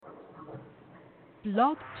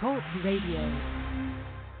Blog Talk Radio.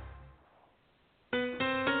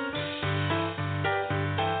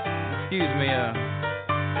 Excuse me,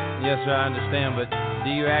 yes, sir, I understand, but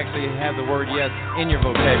do you actually have the word yes in your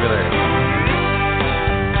vocabulary?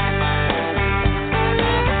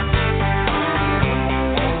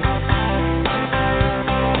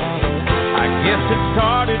 I guess it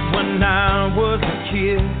started when I was a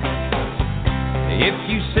kid. If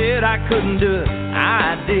you said I couldn't do it,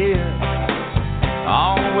 I did.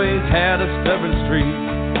 Always had a stubborn streak.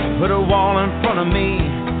 Put a wall in front of me,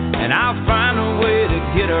 and I'll find a way to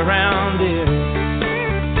get around it.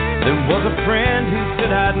 There was a friend who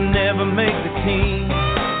said I'd never make the team.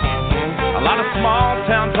 A lot of small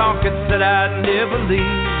town talk that said I'd never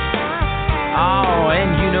leave. Oh,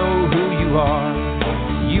 and you know who you are.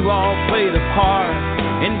 You all played a part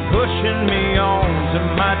in pushing me on to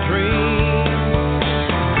my dream.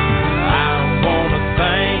 I want to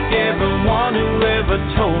thank everyone who ever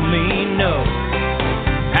told me no.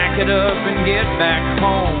 Pack it up and get back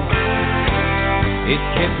home. It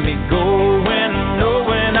kept me going,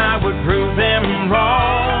 knowing I would prove them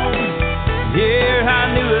wrong. Yeah,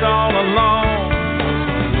 I knew it all along.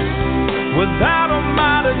 Without them,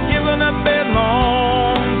 I'd have given up a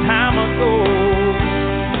long time ago.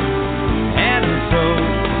 And so,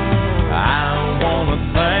 I want to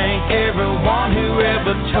thank everyone who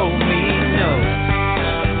ever told me no.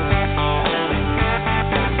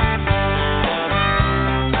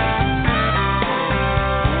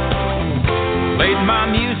 Played my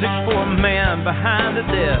music for a man behind the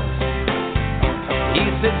desk. He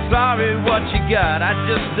said, sorry, what you got, I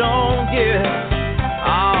just don't get it.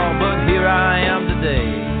 Oh, but here I am today,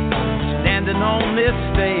 standing on this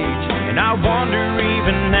stage, and I wonder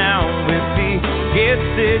even now if he gets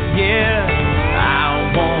it, yeah.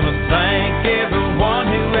 I want to thank everyone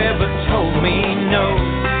who ever told me no.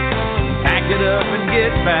 Pack it up and get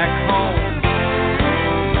back home.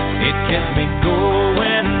 It kept me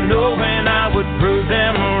going, knowing I would prove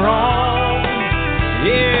them wrong.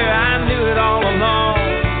 Yeah, I knew it all along.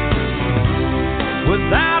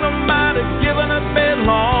 Without them, I'd have given up a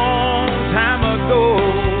long time ago.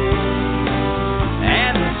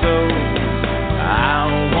 And so, I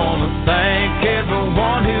want to thank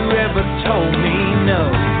everyone who ever told me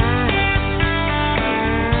no.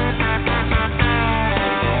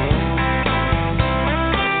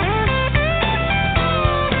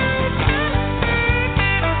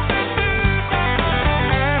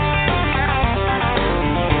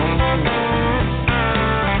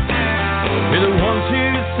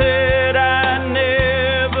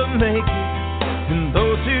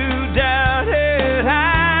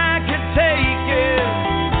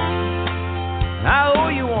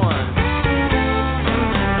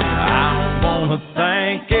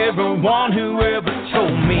 Everyone who ever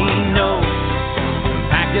told me no.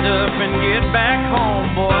 Pack it up and get back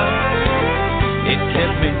home, boy. It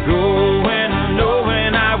kept me going,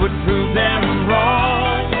 knowing I would prove them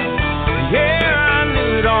wrong. Yeah, I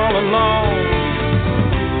knew it all along.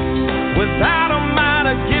 Without them,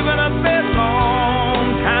 I'd have given up a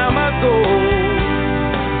long time ago.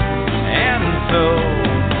 And so,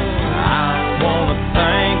 I want to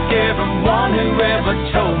thank everyone who ever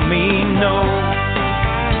told me no.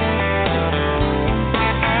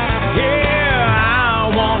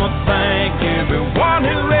 Everyone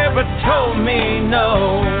who ever told me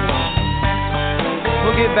no.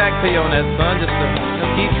 We'll get back to you on that, son. Just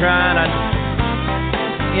keep trying.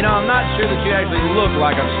 I'm not sure that you actually look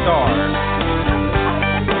like a star.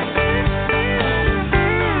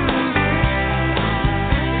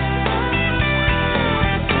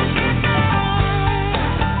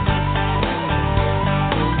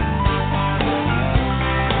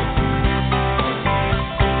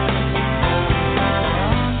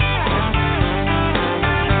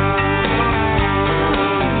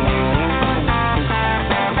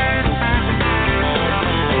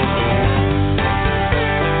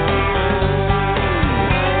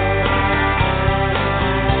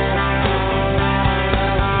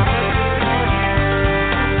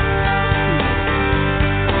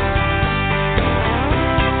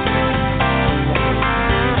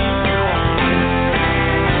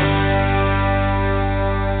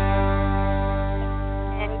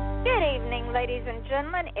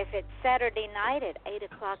 Saturday night at 8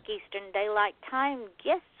 o'clock Eastern Daylight Time.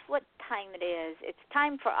 Guess what time it is? It's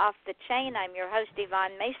time for Off the Chain. I'm your host,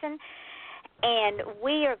 Yvonne Mason, and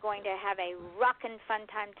we are going to have a rockin' fun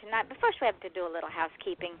time tonight. But first we have to do a little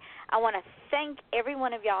housekeeping. I want to thank every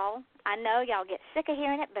one of y'all. I know y'all get sick of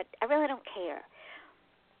hearing it, but I really don't care.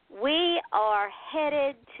 We are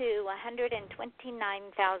headed to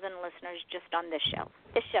 129,000 listeners just on this show.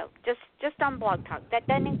 Just on Blog Talk. That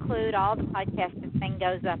doesn't include all the podcasts this thing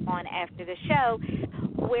goes up on after the show,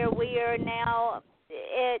 where we are now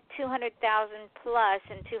at 200,000 plus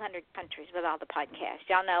in 200 countries with all the podcasts.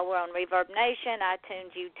 Y'all know we're on Reverb Nation,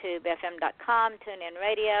 iTunes, YouTube, FM.com, TuneIn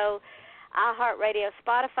Radio, AHARTRadio,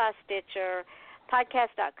 Spotify, Stitcher,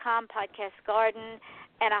 Podcast.com, Podcast Garden,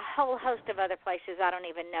 and a whole host of other places. I don't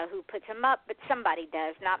even know who puts them up, but somebody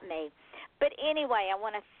does, not me. But anyway, I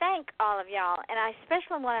want to thank all of y'all, and I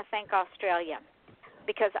especially want to thank Australia,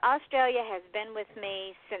 because Australia has been with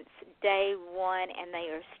me since day one, and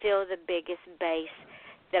they are still the biggest base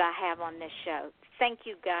that I have on this show. Thank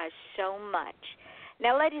you guys so much.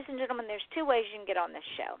 Now, ladies and gentlemen, there's two ways you can get on this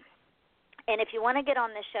show. And if you want to get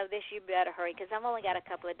on this show, you better hurry, because I've only got a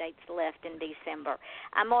couple of dates left in December.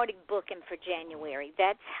 I'm already booking for January.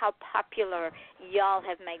 That's how popular y'all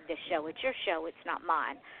have made this show. It's your show. It's not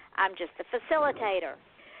mine. I'm just the facilitator.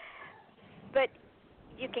 But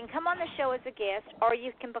you can come on the show as a guest, or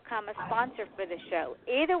you can become a sponsor for the show.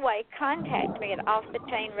 Either way, contact me at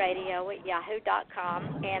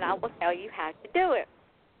offthechainradio@yahoo.com, and I will tell you how to do it.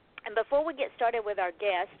 And before we get started with our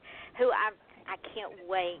guest, who I can't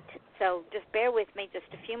wait, so just bear with me just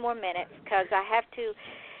a few more minutes, because I have to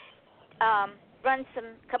run a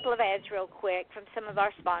couple of ads real quick from some of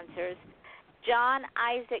our sponsors. John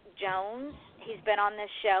Isaac Jones, he's been on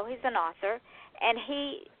this show. He's an author, and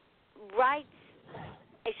he writes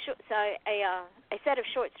a set of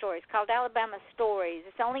short stories called Alabama Stories.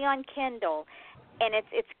 It's only on Kindle, and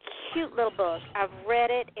it's a cute little book. I've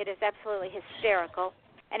read it. It is absolutely hysterical.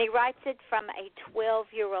 And he writes it from a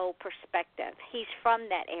 12-year-old perspective. He's from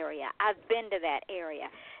that area. I've been to that area.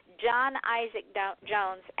 John Isaac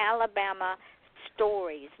Jones, Alabama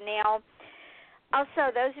Stories. Now,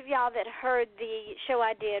 also, those of y'all that heard the show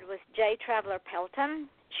I did with J. Traveler Pelton,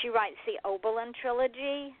 she writes the Oberlin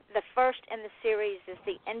trilogy. The first in the series is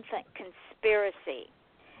The Infant Conspiracy.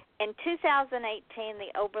 In 2018,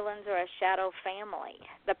 the Oberlins are a shadow family.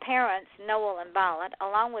 The parents, Noel and Violet,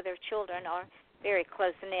 along with their children, are very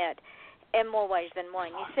close-knit in more ways than one.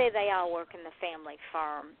 You see, they all work in the family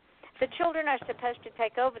firm. The children are supposed to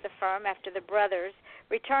take over the firm after the brothers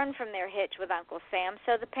return from their hitch with Uncle Sam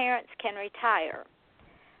so the parents can retire.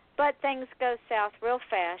 But things go south real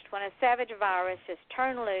fast when a savage virus is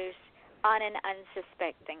turned loose on an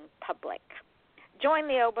unsuspecting public. Join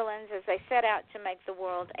the Oberlins as they set out to make the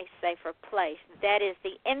world a safer place. That is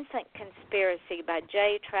The Infant Conspiracy by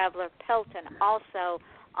J. Traveler Pelton, also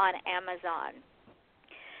on Amazon.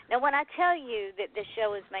 Now, when I tell you that the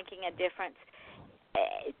show is making a difference,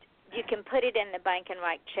 you can put it in the bank and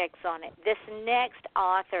write checks on it. This next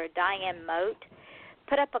author, Diane Moat,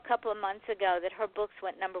 put up a couple of months ago that her books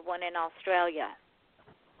went #1 in Australia.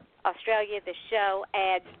 Australia, the show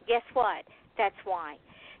adds, guess what? That's why.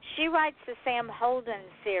 She writes the Sam Holden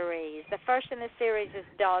series. The first in the series is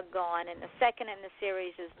Doggone, and the second in the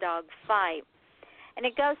series is Dog Fight. And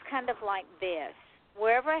it goes kind of like this.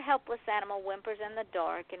 Wherever a helpless animal whimpers in the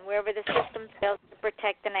dark and wherever the system fails to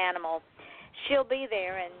protect an animal, she'll be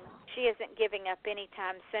there, and she isn't giving up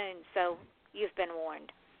anytime soon, so you've been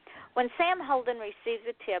warned. When Sam Holden receives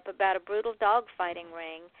a tip about a brutal dog-fighting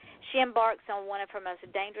ring, she embarks on one of her most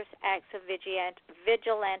dangerous acts of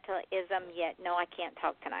vigilantism yet. No, I can't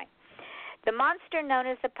talk tonight. The monster known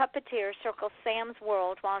as the Puppeteer circles Sam's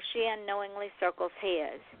world while she unknowingly circles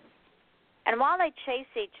his. And while they chase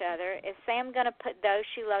each other, is Sam going to put those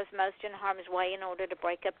she loves most in harm's way in order to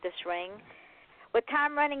break up this ring? With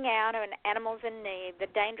time running out and animals in need, the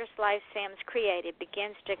dangerous life Sam's created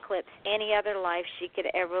begins to eclipse any other life she could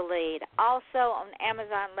ever lead. Also on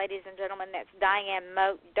Amazon, ladies and gentlemen, that's Diane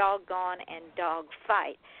Moat, Doggone, and Dog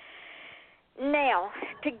Fight. Now,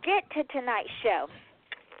 to get to tonight's show,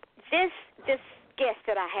 this guest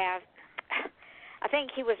that I have, I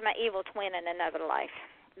think he was my evil twin in another life.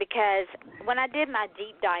 Because when I did my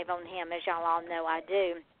deep dive on him, as y'all all know I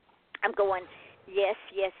do, I'm going, yes,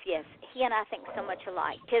 yes, yes. He and I think so much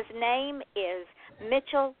alike. His name is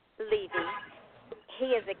Mitchell Levy.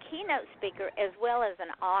 He is a keynote speaker as well as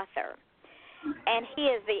an author. And he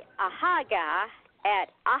is the AHA guy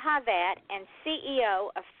at AHAthat and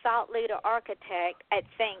CEO of Thought Leader Architect at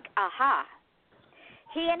THiNKaha.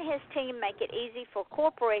 He and his team make it easy for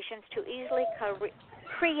corporations to easily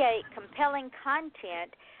create compelling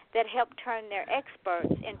content that help turn their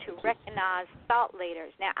experts into recognized thought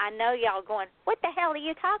leaders. Now, I know y'all going, what the hell are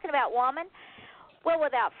you talking about, woman? Well,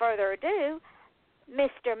 without further ado,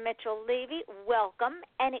 Mr. Mitchell Levy, welcome,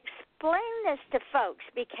 and explain this to folks,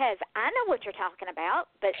 because I know what you're talking about,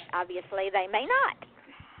 but obviously they may not.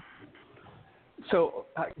 So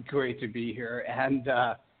great to be here. And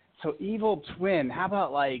so evil twin, how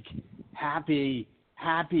about like happy,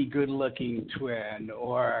 good-looking twin,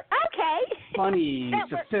 or okay, funny,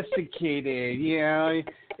 sophisticated?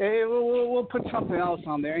 We'll put something else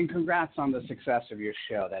on there. And congrats on the success of your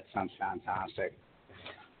show. That sounds fantastic.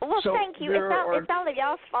 Well, so thank you. It's all of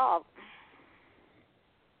y'all's fault.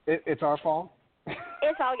 It's our fault.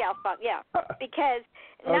 It's all y'all's fault, yeah. Because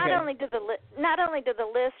not only do the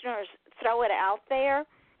listeners throw it out there,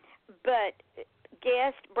 but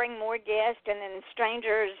bring more guests, and then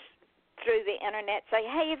strangers through the internet say,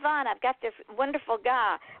 "Hey, Yvonne, I've got this wonderful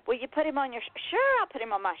guy. Will you put him on your show?" Sure, I'll put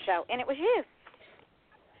him on my show, and it was you.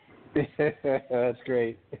 That's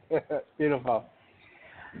great. Beautiful.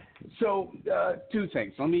 So, two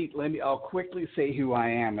things. I'll quickly say who I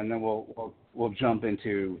am, and then we'll jump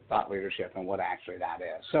into thought leadership and what actually that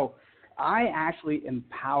is. So, I actually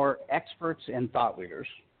empower experts and thought leaders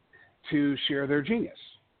to share their genius,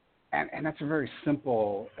 and that's a very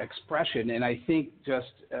simple expression. And I think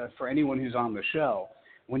just for anyone who's on the show,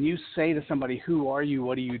 when you say to somebody, "Who are you?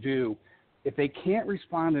 What do you do?" if they can't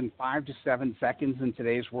respond in 5 to 7 seconds in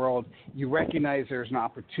today's world, you recognize there's an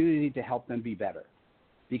opportunity to help them be better.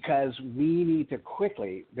 Because we need to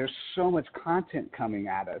quickly, there's so much content coming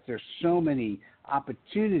at us. There's so many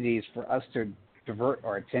opportunities for us to divert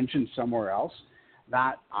our attention somewhere else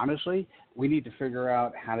that, honestly, we need to figure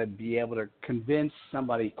out how to be able to convince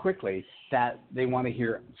somebody quickly that they want to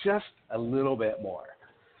hear just a little bit more.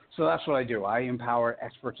 So that's what I do. I empower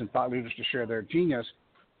experts and thought leaders to share their genius.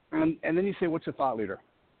 And then you say, what's a thought leader?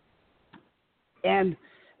 And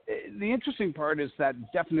the interesting part is that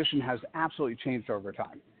definition has absolutely changed over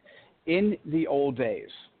time. In the old days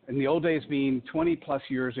being 20-plus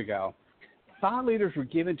years ago, thought leaders were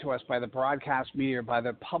given to us by the broadcast media, by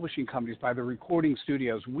the publishing companies, by the recording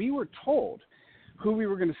studios. We were told who we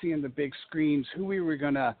were going to see on the big screens, who we were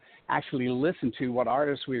going to actually listen to, what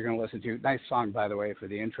artists we were going to listen to. Nice song, by the way, for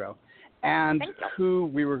the intro. And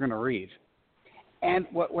who we were going to read. And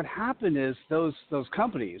what would happen is those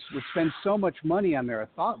companies would spend so much money on their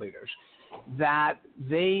thought leaders that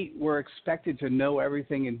they were expected to know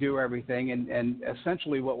everything and do everything. And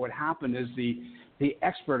essentially what would happen is the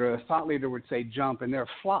expert or the thought leader would say jump, and their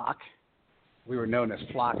flock, we were known as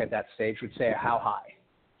flock at that stage, would say how high.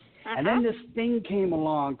 And then this thing came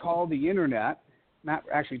along called the Internet. Not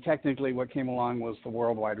actually, technically what came along was the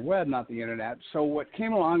World Wide Web, not the Internet. So what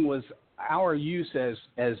came along was our use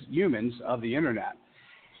as humans of the Internet.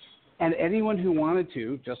 And anyone who wanted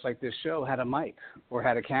to, just like this show, had a mic or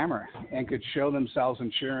had a camera and could show themselves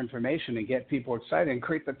and share information and get people excited and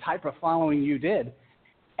create the type of following you did.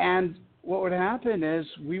 And what would happen is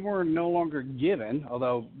we were no longer given,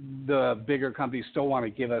 although the bigger companies still want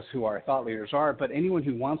to give us who our thought leaders are, but anyone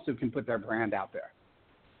who wants to can put their brand out there.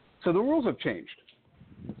 So the rules have changed.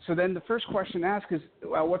 So then the first question asked is,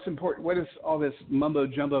 well, what's important? What does all this mumbo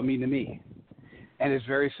jumbo mean to me? And it's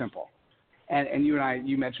very simple. And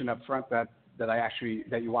you mentioned up front that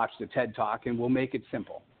you watched the TED Talk, and we'll make it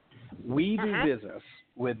simple. We do business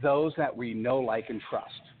with those that we know, like, and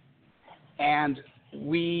trust. And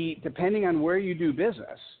depending on where you do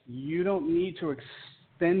business, you don't need to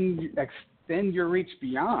extend your reach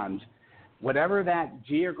beyond whatever that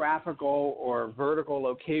geographical or vertical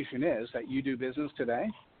location is that you do business today.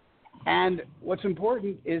 And what's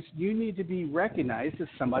important is you need to be recognized as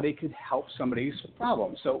somebody could help somebody's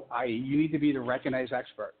problem. So you need to be the recognized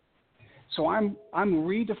expert. So I'm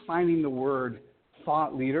redefining the word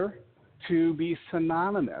thought leader to be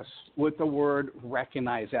synonymous with the word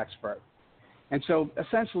recognized expert. And so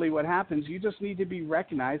essentially what happens, you just need to be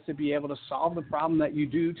recognized to be able to solve the problem that you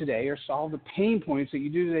do today or solve the pain points that you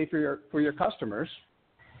do today for your customers.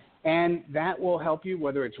 And that will help you,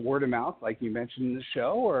 whether it's word of mouth, like you mentioned in the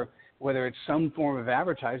show, or whether it's some form of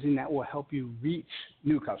advertising, that will help you reach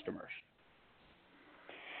new customers.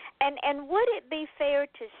 And would it be fair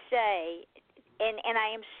to say, and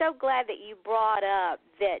I am so glad that you brought up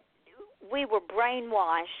that we were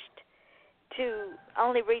brainwashed to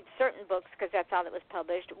only read certain books because that's all that was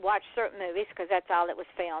published, watch certain movies because that's all that was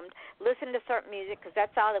filmed, listen to certain music because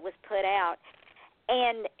that's all that was put out.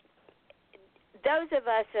 And those of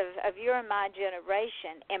us of your and my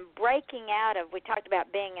generation and breaking out of, we talked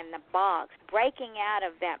about being in the box, breaking out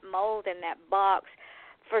of that mold and that box,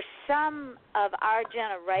 for some of our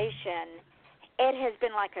generation, it has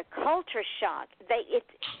been like a culture shock.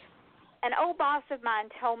 An old boss of mine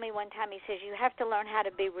told me one time, he says, you have to learn how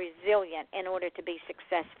to be resilient in order to be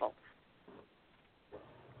successful.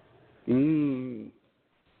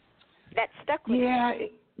 That stuck with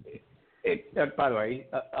me. By the way,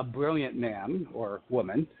 a brilliant man or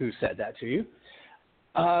woman who said that to you,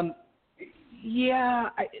 Yeah,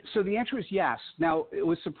 so the answer is yes. Now, it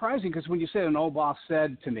was surprising because when you said an old boss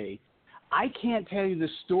said to me, I can't tell you the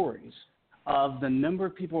stories of the number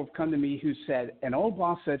of people who have come to me who said, an old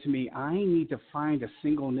boss said to me, I need to find a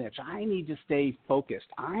single niche. I need to stay focused.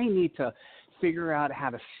 I need to figure out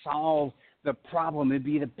how to solve the problem and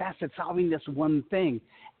be the best at solving this one thing.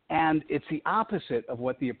 And it's the opposite of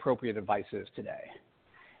what the appropriate advice is today.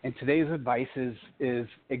 And today's advice is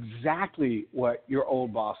exactly what your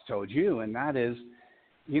old boss told you, and that is,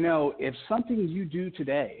 if something you do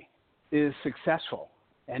today is successful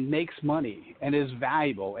and makes money and is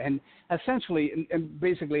valuable, and essentially and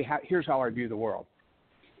basically here's how I view the world.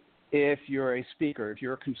 If you're a speaker, if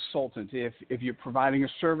you're a consultant, if you're providing a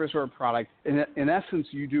service or a product, in essence,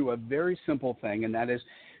 you do a very simple thing, and that is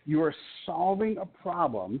you are solving a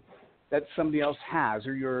problem that somebody else has,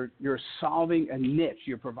 or you're solving a niche,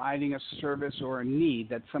 you're providing a service or a need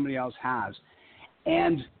that somebody else has.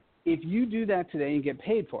 And if you do that today and get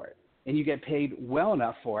paid for it, and you get paid well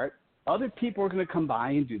enough for it, other people are going to come by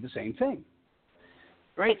and do the same thing,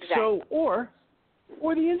 right? Exactly. So, or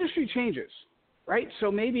the industry changes, right?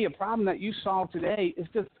 So maybe a problem that you solve today is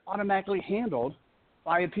just automatically handled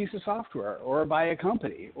by a piece of software or by a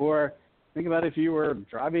company. Or think about if you were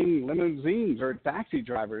driving limousines or taxi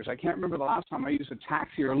drivers. I can't remember the last time I used a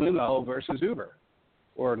taxi or limo versus Uber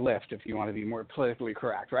or Lyft, if you want to be more politically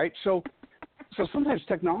correct, right? So sometimes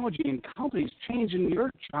technology and companies change, and your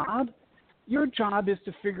job is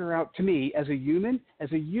to figure out, to me, as a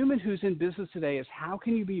human who's in business today, is how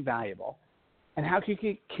can you be valuable and how can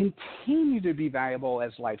you continue to be valuable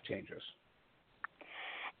as life changes?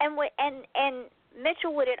 And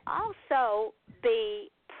Mitchell, would it also be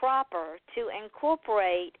proper to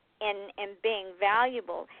incorporate in being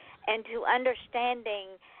valuable and to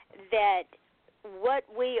understanding that what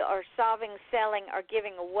we are solving, selling, or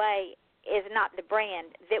giving away is not the brand,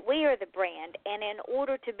 that we are the brand, and in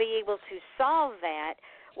order to be able to solve that,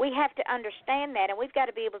 we have to understand that, and we've got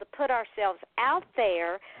to be able to put ourselves out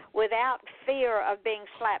there without fear of being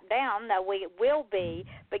slapped down, though we will be,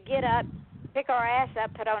 but get up, pick our ass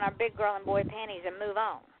up, put on our big girl and boy panties, and move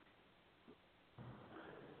on.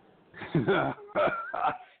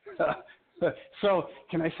 So,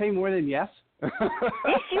 can I say more than yes? Yes,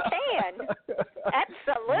 you can.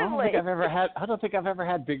 Absolutely. I don't think I've ever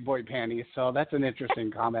had big boy panties, so that's an interesting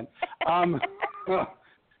comment.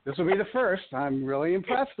 This will be the first. I'm really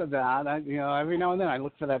impressed with that. Every now and then I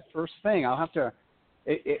look for that first thing. I'll have to.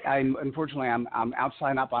 Unfortunately, I'm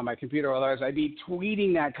outside up on my computer. Otherwise, I'd be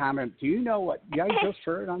tweeting that comment. Do you know what you guys just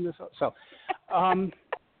heard on this? So,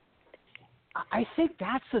 I think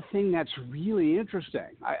that's the thing that's really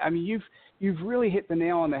interesting. I mean, you've really hit the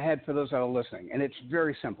nail on the head for those that are listening, and it's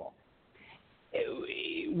very simple.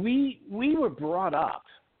 We were brought up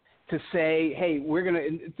to say, hey, we're going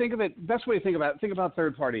to think of it. Best way to think about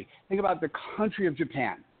third party. Think about the country of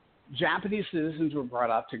Japan. Japanese citizens were brought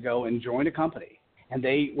up to go and join a company, and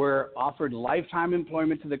they were offered lifetime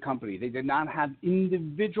employment to the company. They did not have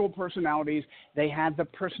individual personalities. They had the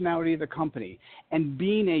personality of the company. And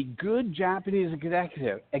being a good Japanese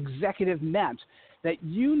executive meant that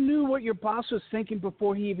you knew what your boss was thinking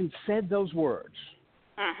before he even said those words.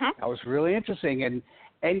 Uh-huh. That was really interesting.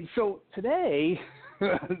 And so today,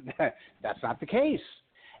 that's not the case.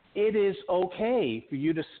 It is okay for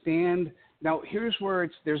you to stand. Now, here's where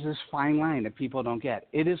there's this fine line that people don't get.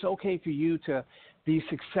 It is okay for you to be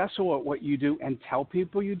successful at what you do and tell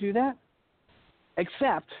people you do that,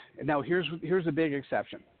 except, now here's a big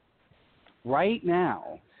exception. Right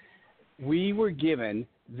now, we were given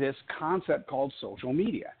this concept called social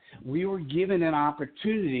media. We were given an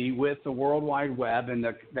opportunity with the World Wide Web and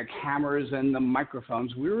the cameras and the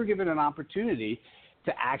microphones. We were given an opportunity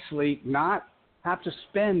to actually not have to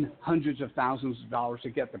spend hundreds of thousands of dollars to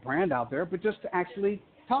get the brand out there, but just to actually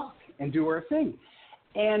talk and do our thing.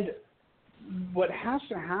 And what has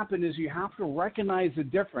to happen is you have to recognize the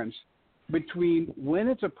difference between when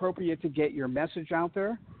it's appropriate to get your message out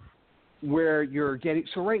there, where you're getting.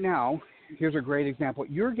 So right now, here's a great example.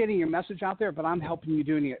 You're getting your message out there, but I'm helping you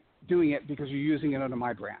doing it because you're using it under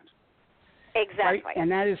my brand. Exactly. Right? And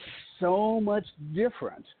that is so much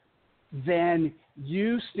different than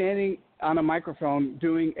you standing on a microphone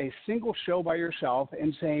doing a single show by yourself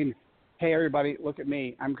and saying, hey, everybody, look at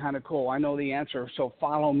me. I'm kind of cool. I know the answer, so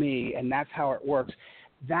follow me, and that's how it works.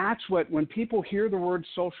 That's when people hear the word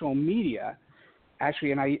social media,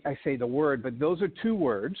 actually, and I say the word, but those are two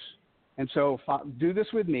words. And so do this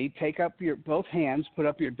with me. Take up your both hands, put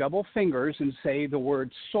up your double fingers, and say the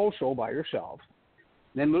word social by yourself.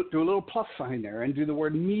 Then do a little plus sign there and do the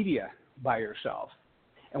word media by yourself.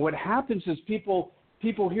 And what happens is people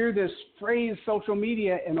people hear this phrase, social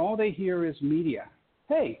media, and all they hear is media.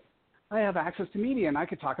 Hey, I have access to media, and I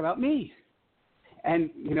could talk about me. And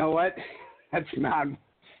you know what? That's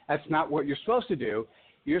not what you're supposed to do.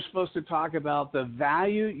 You're supposed to talk about the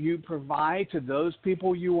value you provide to those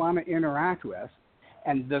people you want to interact with.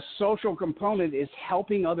 And the social component is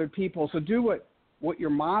helping other people. So do what your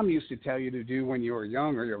mom used to tell you to do when you were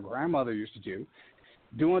young, or your grandmother used to do.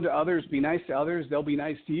 Do unto others, be nice to others, they'll be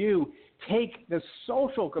nice to you. Take the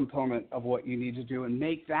social component of what you need to do and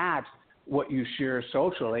make that what you share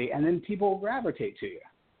socially, and then people will gravitate to you.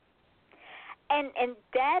 And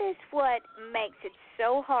that is what makes it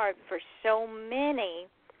so hard for so many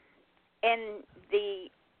in the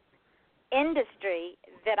industry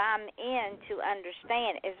that I'm in to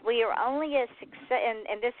understand is we are only as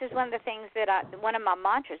and this is one of the things that one of my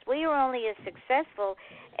mantras, we are only as successful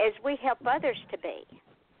as we help others to be.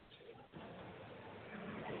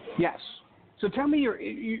 Yes. So tell me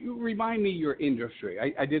you remind me your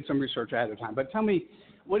industry. I did some research ahead of time, but tell me,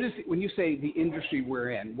 what is when you say the industry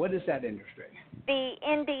we're in, what is that industry? The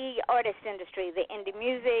indie artist industry, the indie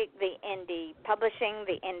music, the indie publishing,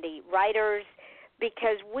 the indie writers,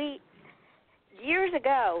 because years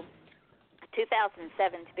ago,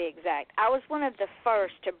 2007 to be exact, I was one of the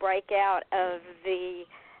first to break out of the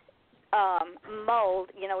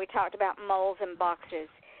mold. You know, we talked about molds and boxes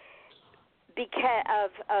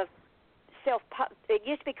because of it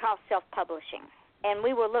used to be called self-publishing, and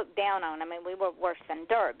we were looked down on. I mean, we were worse than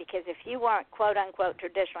dirt because if you weren't quote-unquote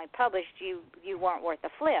traditionally published, you weren't worth a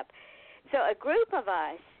flip. So a group of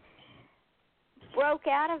us broke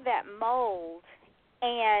out of that mold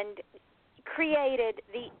and created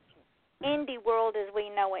the indie world as we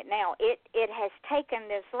know it now. It has taken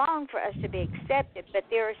this long for us to be accepted, but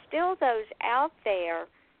there are still those out there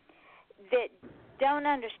that don't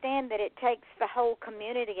understand that it takes the whole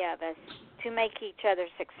community of us to make each other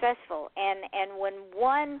successful. And when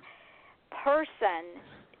one person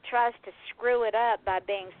tries to screw it up by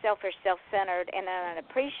being selfish, self-centered, and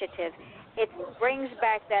unappreciative, it brings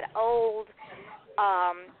back that old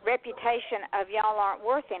reputation of y'all aren't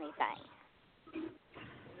worth anything.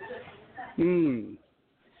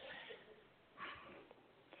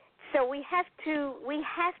 So we have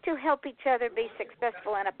to help each other be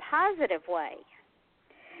successful in a positive way.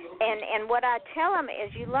 And what I tell them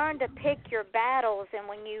is you learn to pick your battles, and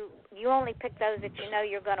when you only pick those that you know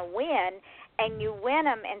you're going to win, and you win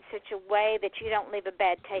them in such a way that you don't leave a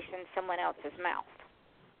bad taste in someone else's mouth.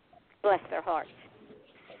 Bless their hearts.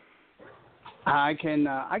 I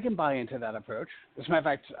can buy into that approach. As a matter of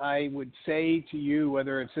fact, I would say to you,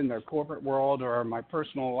 whether it's in the corporate world or my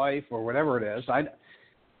personal life or whatever it is, I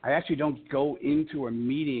actually don't go into a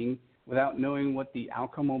meeting without knowing what the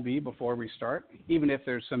outcome will be before we start. Even if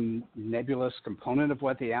there's some nebulous component of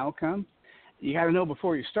what the outcome, you got to know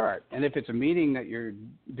before you start. And if it's a meeting that you're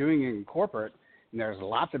doing in corporate and there's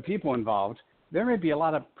lots of people involved, there may be a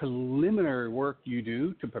lot of preliminary work you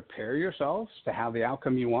do to prepare yourselves to have the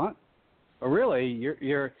outcome you want. But really,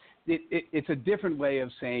 it's a different way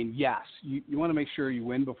of saying, yes, you want to make sure you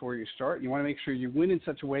win before you start. You want to make sure you win in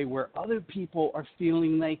such a way where other people are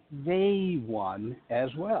feeling like they won as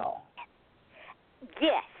well.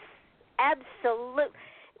 Yes, absolutely.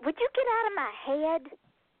 Would you get out of my head?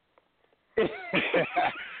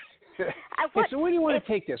 So where do you want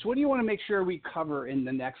to take this? What do you want to make sure we cover in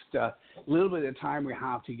the next little bit of time we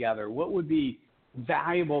have together? What would be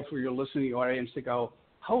valuable for your listening audience to go,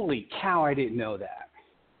 holy cow, I didn't know that?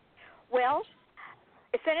 Well,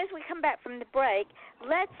 as soon as we come back from the break,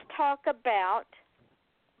 let's talk about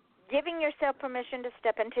giving yourself permission to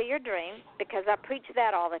step into your dream, because I preach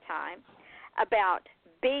that all the time, about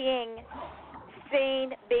being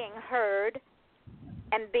seen, being heard,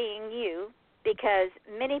 and being you, because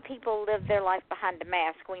many people live their life behind a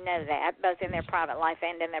mask. We know that, both in their private life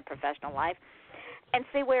and in their professional life, and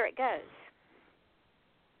see where it goes.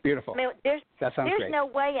 Beautiful. I mean, there's great. no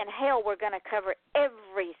way in hell we're going to cover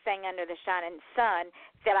everything under the shining sun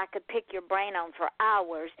that I could pick your brain on for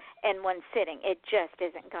hours in one sitting. It just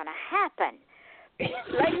isn't going to happen.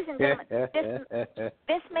 Ladies and gentlemen,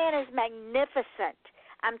 this man is magnificent.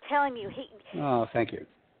 I'm telling you, Oh, thank you.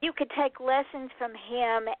 You could take lessons from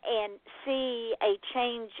him and see a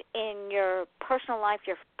change in your personal life,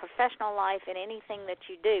 your professional life, and anything that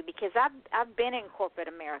you do. Because I've been in corporate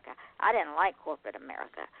America. I didn't like corporate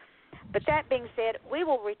America. But that being said, we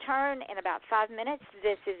will return in about 5 minutes.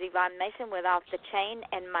 This is Yvonne Mason with Off the Chain,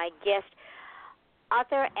 and my guest,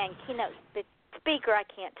 author and keynote speaker, I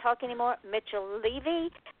can't talk anymore, Mitchell Levy.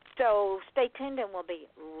 So stay tuned, and we'll be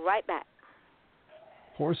right back.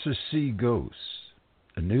 Horses See Ghosts,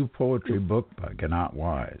 a new poetry book by Gannat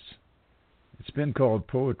Wise. It's been called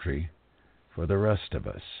poetry for the rest of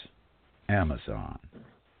us. Amazon.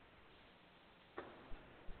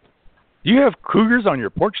 Do you have cougars on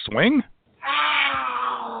your porch swing?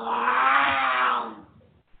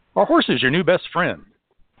 Are horses your new best friend?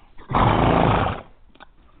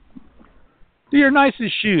 Do your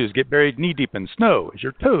nicest shoes get buried knee-deep in snow as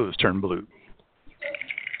your toes turn blue?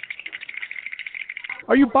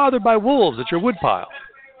 Are you bothered by wolves at your woodpile?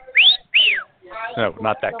 No,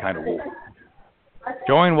 not that kind of wolf.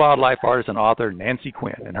 Join wildlife artist and author Nancy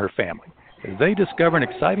Quinn and her family as they discover an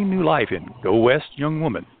exciting new life in Go West, Young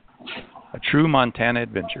Woman, a true Montana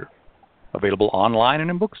adventure. Available online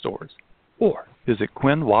and in bookstores. Or visit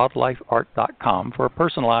QuinnWildlifeArt.com for a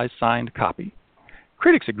personalized signed copy.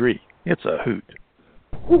 Critics agree, it's a hoot.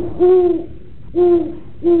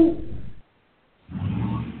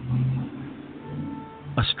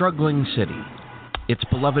 A struggling city, its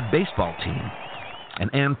beloved baseball team,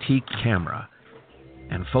 an antique camera,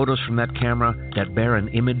 and photos from that camera that bear an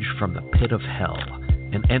image from the pit of hell,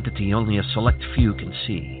 an entity only a select few can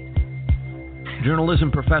see.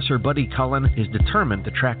 Journalism professor Buddy Cullen is determined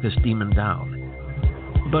to track this demon down.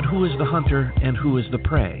 But who is the hunter and who is the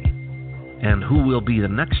prey? And who will be the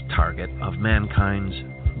next target of mankind's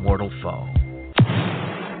mortal foe?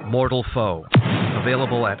 Mortal Foe,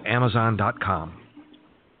 available at Amazon.com.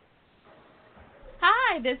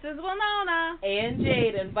 Hi, this is Winona and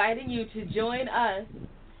Jade inviting you to join us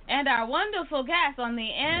and our wonderful guests on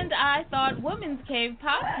the And I Thought Women's Cave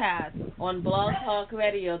podcast on Blog Talk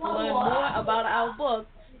Radio to learn more about our books,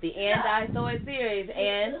 the And I Thought series,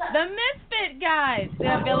 and the Misfit Guides.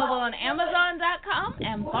 They're available on Amazon.com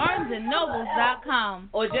and BarnesandNobles.com.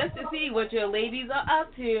 Or just to see what your ladies are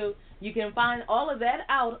up to, you can find all of that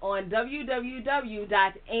out on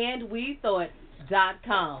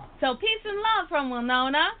www.andwethought.com. So peace and love from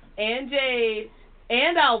Winona and Jade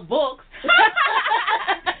and our books.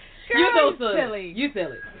 You're so silly. You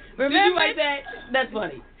silly. Remember, did you write that? That's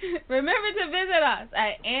funny. Remember to visit us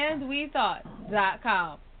at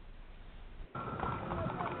andwethought.com.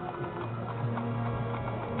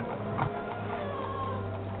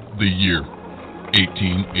 The year,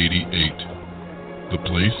 1888. The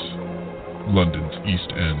place, London's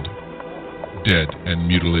East End. Dead and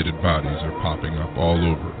mutilated bodies are popping up all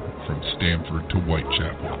over, from Stamford to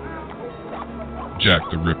Whitechapel. Jack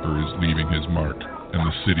the Ripper is leaving his mark, and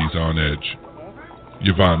the city's on edge.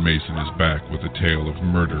 Yvonne Mason is back with a tale of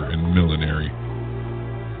murder and millinery.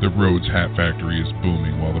 The Rhodes Hat Factory is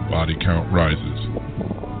booming while the body count rises.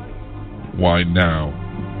 Why now?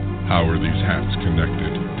 How are these hats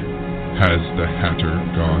connected? Has the Hatter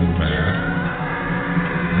gone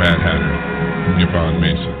mad? Mad Hatter from Yvonne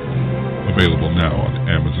Mason. Available now on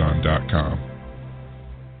Amazon.com.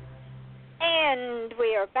 And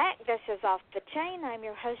we are back. This is Off the Chain. I'm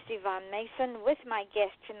your host, Yvonne Mason, with my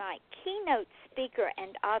guest tonight, keynote speaker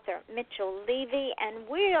and author Mitchell Levy, and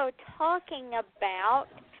we are talking about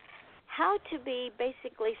how to be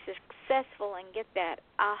basically successful and get that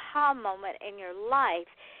aha moment in your life.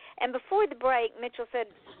 And before the break, Mitchell said,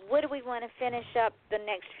 what do we want to finish up the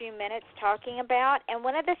next few minutes talking about? And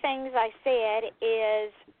one of the things I said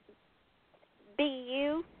is be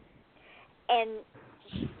you and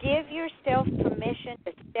give yourself permission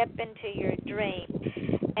to step into your dream.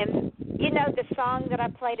 And you know the song that I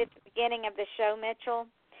played at the beginning of the show, Mitchell?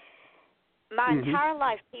 My entire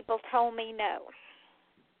life, people told me no.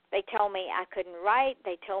 They told me I couldn't write.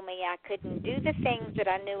 They told me I couldn't do the things that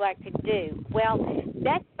I knew I could do. Well,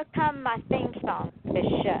 that's become my theme song for this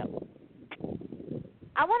show.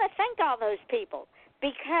 I want to thank all those people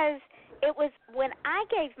because it was when I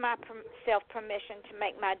gave myself permission to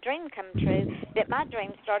make my dream come true that my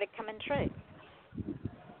dream started coming true.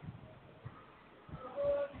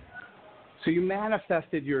 So you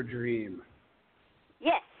manifested your dream.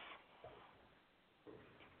 Yes.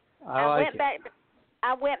 I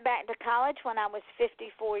went back to college when I was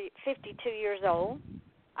 52 years old.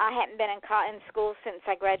 I hadn't been in school since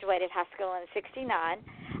I graduated high school in '69.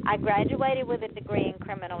 I graduated with a degree in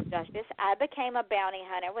criminal justice. I became a bounty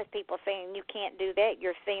hunter with people saying, you can't do that,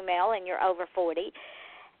 you're female and you're over 40.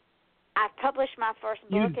 I published my first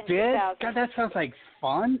book in 2000. God, that sounds like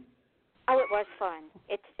fun. Oh, it was fun.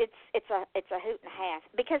 It's a hoot and a half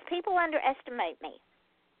because people underestimate me.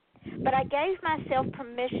 But I gave myself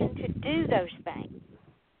permission to do those things.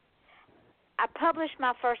 I published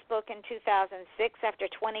my first book in 2006 after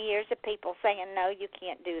 20 years of people saying, no, you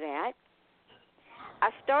can't do that. I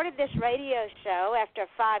started this radio show after a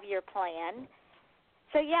 5-year plan.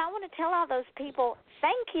 So, yeah, I want to tell all those people,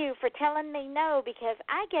 thank you for telling me no because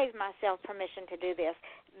I gave myself permission to do this.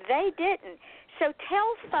 They didn't. So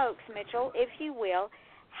tell folks, Mitchell, if you will,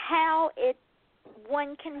 how it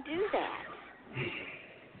one can do that?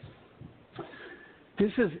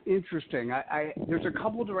 This is interesting. There's a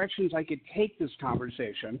couple directions I could take this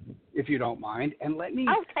conversation, if you don't mind, and let me.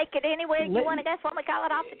 I'll take it anywhere you want to go. That's why we call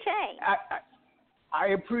it Off the Chain. I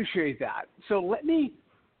appreciate that. So let me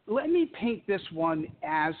paint this one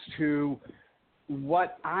as to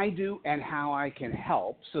what I do and how I can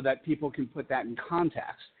help, so that people can put that in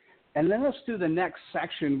context, and then let's do the next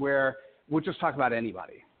section where we'll just talk about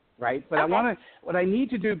anybody. Right, but okay. What I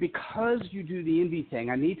need to do, because you do the indie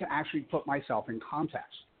thing, I need to actually put myself in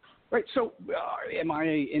context. Right, so am I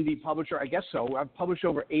an indie publisher? I guess so. I've published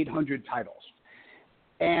over 800 titles.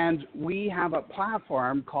 And we have a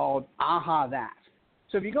platform called AHAthat.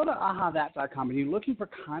 So if you go to AHAthat.com and you're looking for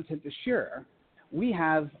content to share, we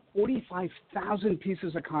have 45,000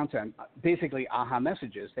 pieces of content, basically AHA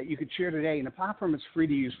messages, that you could share today. And the platform is free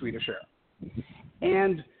to use, free to share.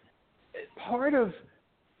 And part of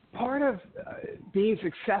being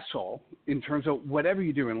successful in terms of whatever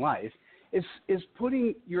you do in life is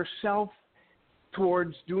putting yourself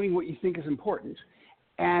towards doing what you think is important,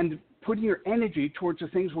 and putting your energy towards the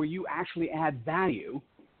things where you actually add value,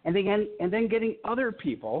 and then getting other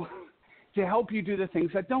people to help you do the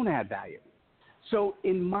things that don't add value. So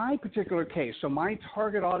in my particular case, so my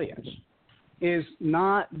target audience is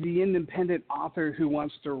not the independent author who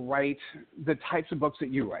wants to write the types of books that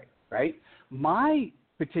you write, right? My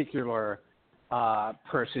particular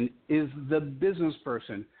person is the business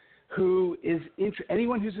person who is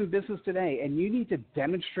anyone who's in business today, and you need to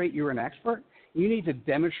demonstrate you're an expert. You need to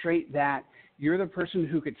demonstrate that you're the person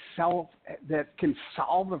who can solve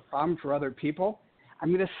the problem for other people.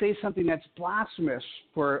 I'm going to say something that's blasphemous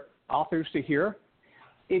for authors to hear.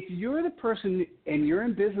 If you're the person and you're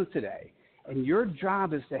in business today, and your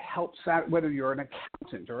job is to help, whether you're an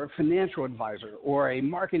accountant or a financial advisor or a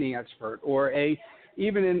marketing expert or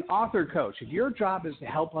even an author coach, if your job is to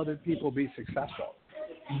help other people be successful,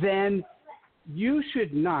 then you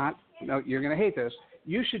should not, no, you're going to hate this,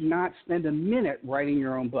 you should not spend a minute writing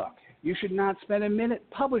your own book. You should not spend a minute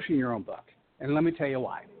publishing your own book. And let me tell you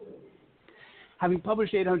why. Having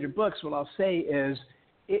published 800 books, what I'll say is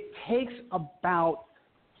it takes about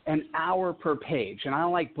an hour per page. And I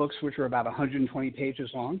like books which are about 120 pages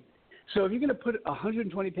long. So if you're going to put a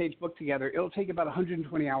 120-page book together, it'll take about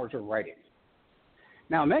 120 hours of writing.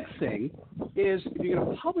 Now, next thing is if you're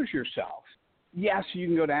going to publish yourself, yes, you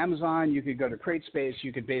can go to Amazon, you could go to CreateSpace,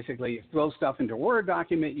 you could basically throw stuff into a Word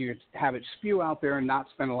document, you could have it spew out there and not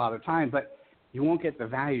spend a lot of time, but you won't get the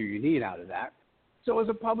value you need out of that. So as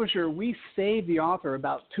a publisher, we save the author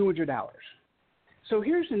about 200 hours. So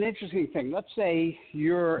here's an interesting thing. Let's say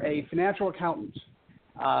you're a financial accountant,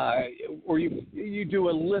 or you do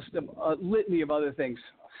a litany of other things.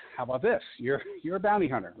 How about this? You're a bounty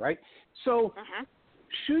hunter, right? So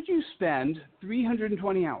should you spend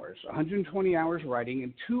 320 hours, 120 hours writing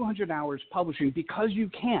and 200 hours publishing because you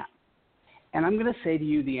can? And I'm going to say to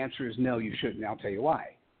you the answer is no, you shouldn't. I'll tell you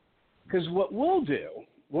why. Because what we'll do,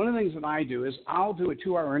 one of the things that I do is I'll do a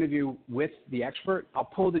 2-hour interview with the expert. I'll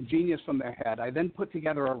pull the genius from their head. I then put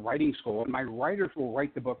together a writing school, and my writers will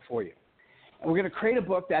write the book for you. And we're going to create a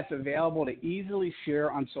book that's available to easily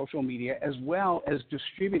share on social media as well as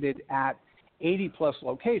distributed at 80-plus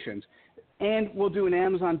locations. And we'll do an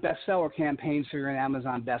Amazon bestseller campaign so you're an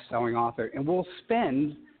Amazon best-selling author. And we'll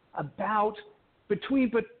spend about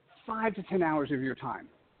between 5 to 10 hours of your time.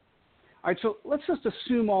 All right, so let's just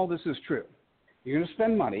assume all this is true. You're going to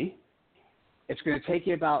spend money. It's going to take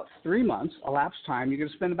you about 3 months, elapsed time. You're going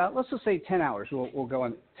to spend about, let's just say 10 hours. We'll go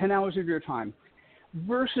on 10 hours of your time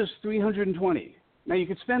versus 320. Now, you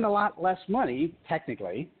could spend a lot less money,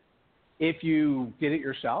 technically, if you did it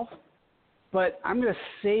yourself, but I'm going to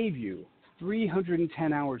save you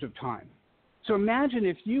 310 hours of time. So imagine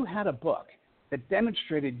if you had a book that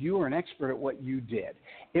demonstrated you were an expert at what you did.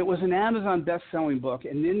 It was an Amazon best-selling book,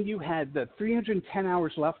 and then you had the 310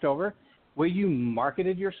 hours left over where you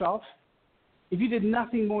marketed yourself. If you did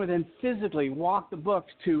nothing more than physically walk the book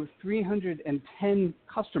to 310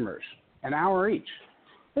 customers, an hour each,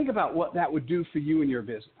 think about what that would do for you and your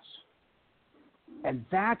business. And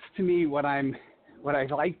that's, to me, what I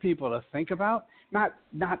like people to think about, not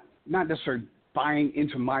necessarily buying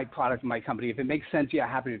into my product, my company. If it makes sense, yeah,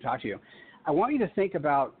 happy to talk to you. I want you to think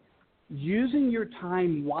about using your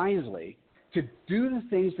time wisely to do the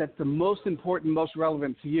things that's the most important, most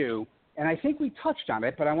relevant to you. And I think we touched on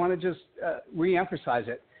it, but I want to just reemphasize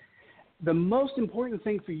it. The most important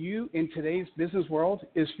thing for you in today's business world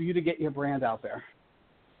is for you to get your brand out there.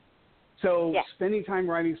 So spending time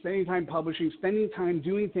writing, spending time publishing, spending time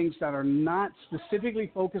doing things that are not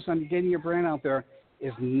specifically focused on getting your brand out there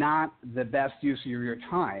is not the best use of your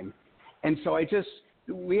time. And so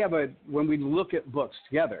when we look at books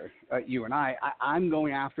together, you and I'm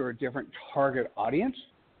going after a different target audience.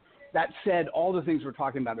 That said, all the things we're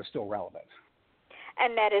talking about are still relevant.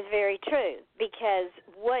 And that is very true, because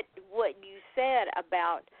what you said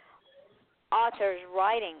about authors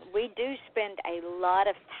writing, we do spend a lot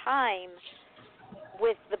of time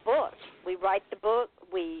with the book. We write the book,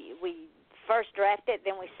 we first draft it,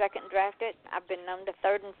 then we second draft it. I've been known to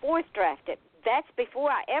third and fourth draft it. That's before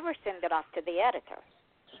I ever send it off to the editor.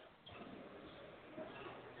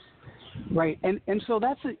 Right, and so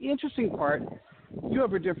that's the interesting part. You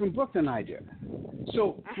have a different book than I do.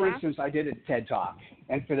 So, for instance, I did a TED Talk,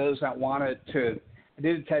 and for those that wanted to, I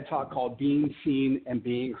did a TED Talk called Being Seen and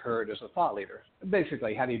Being Heard as a Thought Leader.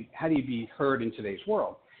 Basically, how do you be heard in today's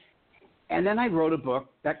world? And then I wrote a book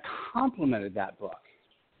that complemented that book.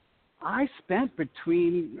 I spent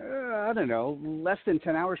between, less than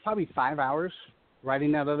 10 hours, probably 5 hours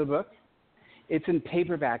writing that other book. It's in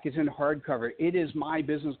paperback. It's in hardcover. It is my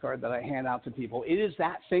business card that I hand out to people. It is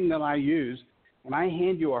that thing that I use when I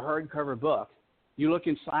hand you a hardcover book. You look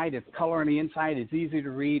inside, it's color on the inside, it's easy to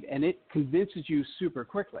read, and it convinces you super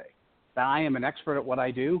quickly that I am an expert at what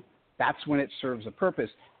I do. That's when it serves a purpose.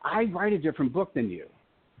 I write a different book than you,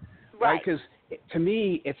 right? Because to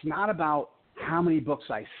me, it's not about how many books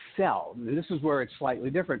I sell. And this is where it's slightly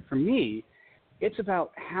different. For me, it's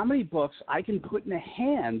about how many books I can put in the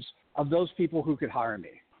hands of those people who could hire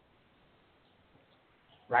me,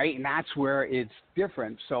 right? And that's where it's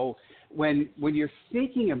different. So when you're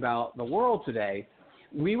thinking about the world today,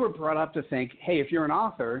 we were brought up to think, hey, if you're an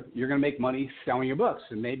author, you're going to make money selling your books,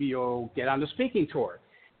 and maybe you'll get on the speaking tour.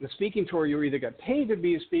 The speaking tour, you either get paid to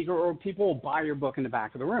be a speaker or people will buy your book in the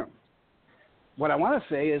back of the room. What I want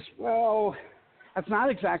to say is, well, that's not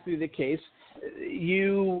exactly the case.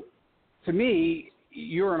 To me,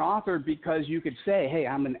 you're an author because you could say, hey,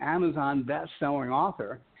 I'm an Amazon best-selling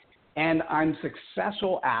author, and I'm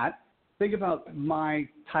successful at, think about my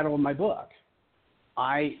title of my book.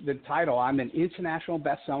 I'm an international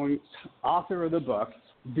best-selling author of the book,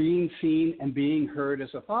 Being Seen and Being Heard as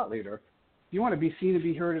a Thought Leader. If you want to be seen and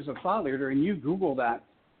be heard as a thought leader, and you Google that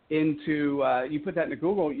you put that into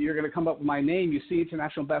Google, you're going to come up with my name. You see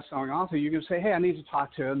international best-selling author, you're going to say, hey, I need to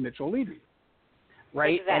talk to Mitchell Levy,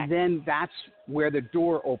 right? Exactly. And then that's where the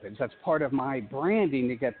door opens. That's part of my branding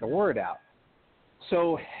to get the word out.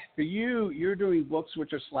 So for you, you're doing books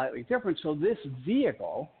which are slightly different. So this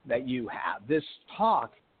vehicle that you have, this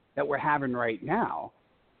talk that we're having right now,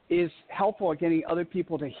 is helpful at getting other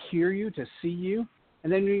people to hear you, to see you.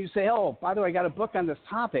 And then when you say, oh, by the way, I got a book on this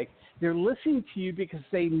topic, they're listening to you because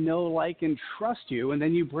they know, like, and trust you. And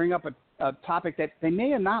then you bring up a topic that they may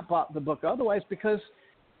have not bought the book otherwise because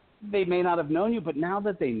they may not have known you. But now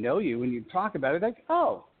that they know you and you talk about it, like,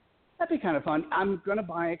 oh, that'd be kind of fun. I'm going to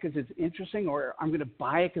buy it because it's interesting, or I'm going to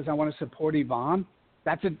buy it because I want to support Yvonne.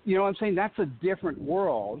 You know what I'm saying? That's a different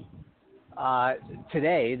world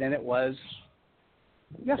today than it was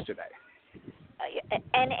yesterday.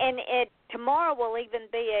 And tomorrow will even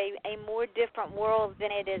be a more different world than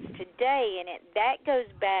it is today, and that goes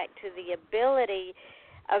back to the ability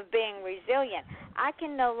of being resilient. I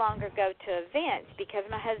can no longer go to events because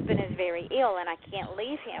my husband is very ill and I can't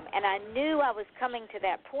leave him, and I knew I was coming to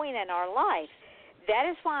that point in our life. That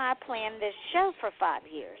is why I planned this show for 5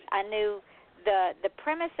 years. I knew the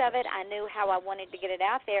premise of it. I knew how I wanted to get it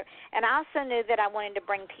out there, and I also knew that I wanted to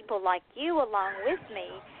bring people like you along with me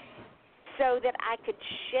so that I could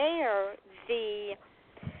share the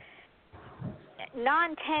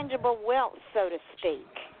non-tangible wealth, so to speak,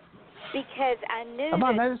 because I knew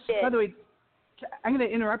by the way, I'm going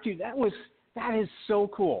to interrupt you. That is so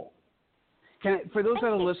cool. For those that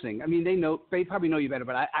are listening, I mean, they probably know you better,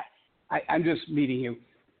 but I'm just meeting you.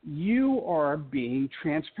 You are being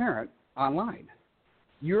transparent online.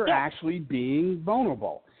 You're actually being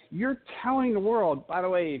vulnerable. You're telling the world, by the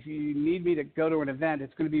way, if you need me to go to an event,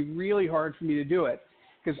 it's going to be really hard for me to do it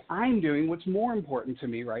because I'm doing what's more important to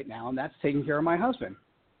me right now, and that's taking care of my husband.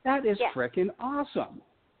 That is frickin' awesome.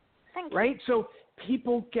 Thank you. Right? So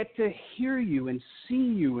people get to hear you and see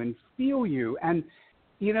you and feel you. And,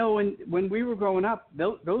 you know, when we were growing up,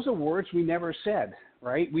 those are words we never said,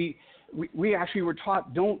 right? We actually were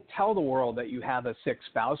taught, don't tell the world that you have a sick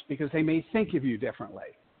spouse because they may think of you differently.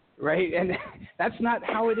 Right, and that's not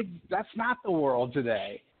that's not the world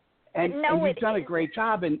today, and you've done a great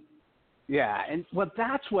job, and to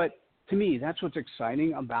me, that's what's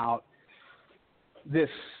exciting about this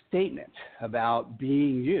statement about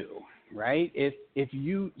being you, right?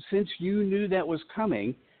 Since you knew that was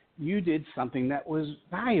coming, you did something that was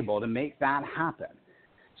valuable to make that happen.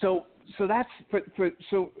 So that's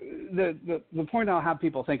the point I'll have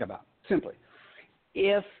people think about. Simply.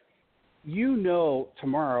 If you know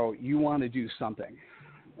tomorrow you want to do something,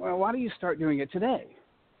 well, why don't you start doing it today?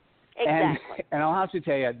 Exactly. And I'll have to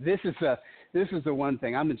tell you, this is the one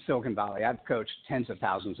thing. I'm in Silicon Valley. I've coached tens of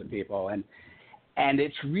thousands of people, and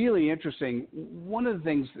it's really interesting. One of the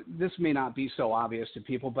things, this may not be so obvious to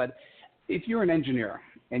people, but if you're an engineer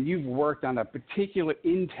and you've worked on a particular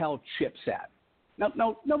Intel chipset,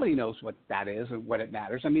 no, nobody knows what that is and what it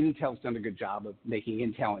matters. I mean, Intel's done a good job of making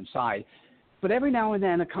Intel inside. But every now and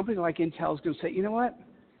then, a company like Intel is going to say, you know what?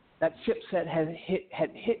 That chipset had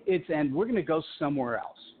hit its end. We're going to go somewhere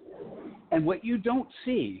else. And what you don't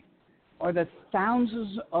see are the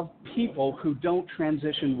thousands of people who don't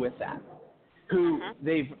transition with that, who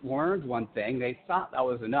they've learned one thing, they thought that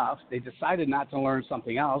was enough, they decided not to learn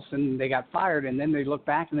something else, and they got fired, and then they look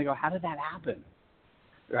back and they go, how did that happen?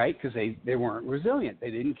 Right? Because they weren't resilient.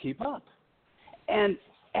 They didn't keep up. And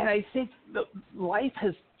I think life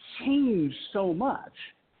has changed so much.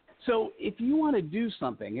 So if you want to do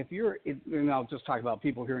something, and I'll just talk about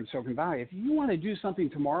people here in Silicon Valley, if you want to do something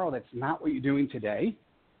tomorrow that's not what you're doing today,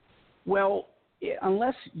 well,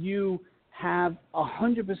 unless you have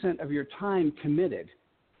 100% of your time committed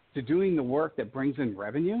to doing the work that brings in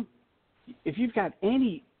revenue, if you've got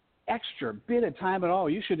any extra bit of time at all,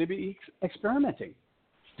 you should be experimenting,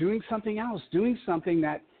 doing something else, doing something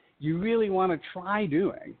that you really want to try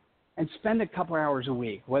doing, and spend a couple hours a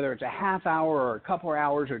week, whether it's a half hour or a couple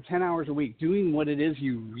hours or 10 hours a week, doing what it is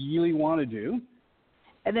you really want to do.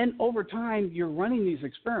 And then over time, you're running these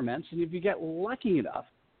experiments, and if you get lucky enough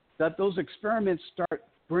that those experiments start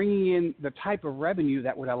bringing in the type of revenue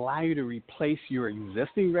that would allow you to replace your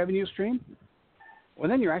existing revenue stream, well,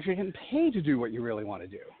 then you're actually getting paid to do what you really want to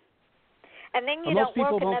do. And then you most don't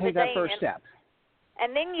people work don't another take day. that first step.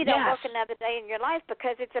 And then you don't work another day in your life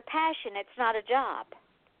because it's a passion. It's not a job.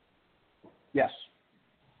 Yes.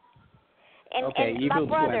 And, okay, and evil my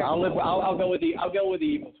brother, twin. I'll go with the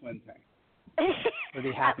evil twin thing, or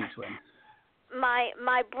the happy twin.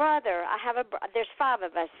 My brother, there's 5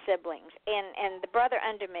 of us siblings, and the brother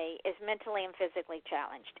under me is mentally and physically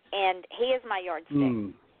challenged, and he is my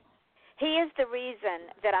yardstick. He is the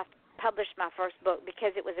reason that I published my first book,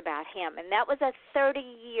 because it was about him, and that was a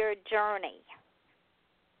 30-year journey.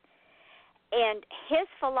 And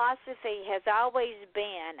his philosophy has always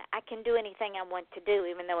been, I can do anything I want to do,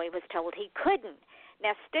 even though he was told he couldn't.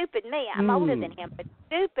 Now, stupid me, I'm older than him, but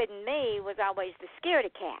stupid me was always the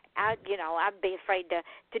scaredy cat. I'd be afraid to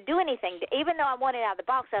do anything. Even though I wanted out of the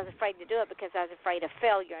box, I was afraid to do it because I was afraid of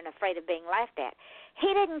failure and afraid of being laughed at.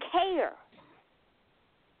 He didn't care.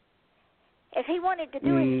 If he wanted to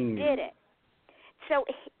do it, he did it. So,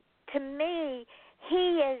 to me,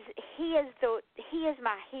 He is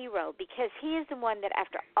my hero, because he is the one that,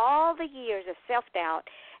 after all the years of self-doubt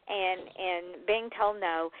and being told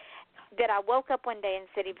no, that I woke up one day and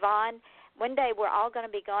said, Yvonne, one day we're all going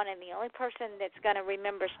to be gone, and the only person that's going to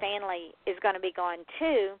remember Stanley is going to be gone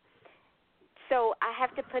too. So I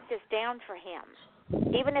have to put this down for him,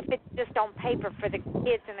 even if it's just on paper for the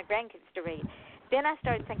kids and the grandkids to read. Then I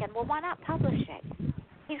started thinking, well, why not publish it?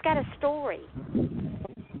 He's got a story.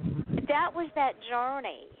 That was that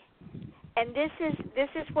journey, and this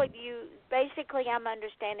is what I'm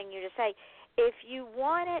understanding you to say. If you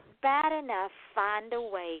want it bad enough, find a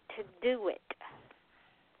way to do it.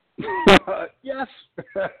 Yes.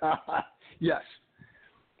 Yes.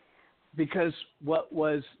 Because what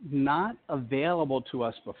was not available to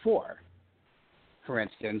us before, for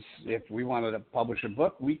instance, if we wanted to publish a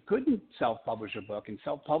book, we couldn't self-publish a book, and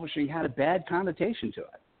self-publishing had a bad connotation to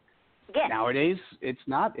it. Yes. Nowadays, it's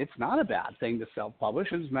not a bad thing to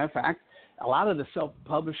self-publish. As a matter of fact, a lot of the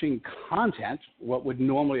self-publishing content, what would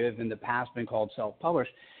normally have in the past been called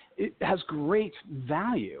self-published, it has great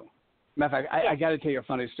value. Matter of fact, I got to tell you a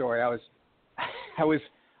funny story.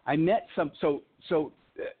 I met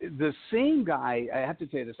the same guy. I have to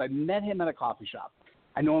tell you this. I met him at a coffee shop.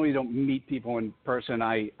 I normally don't meet people in person.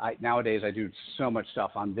 Nowadays I do so much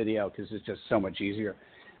stuff on video because it's just so much easier.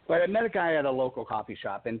 But I met a guy at a local coffee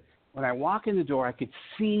shop, and when I walk in the door, I could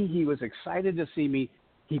see he was excited to see me.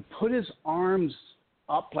 He put his arms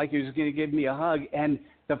up like he was going to give me a hug, and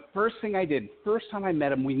the first thing I did, first time I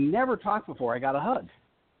met him, we never talked before, I got a hug.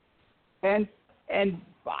 And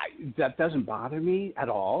that doesn't bother me at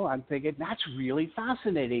all. I'm thinking, that's really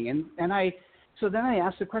fascinating. So then I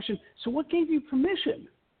asked the question, so what gave you permission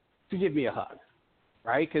to give me a hug,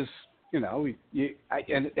 right? Because,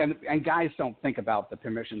 and guys don't think about the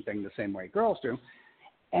permission thing the same way girls do.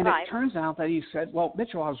 And It turns out that he said, well,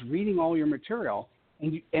 Mitchell, I was reading all your material,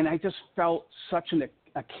 and I just felt such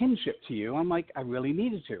a kinship to you. I'm like, I really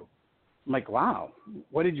needed to. I'm like, wow,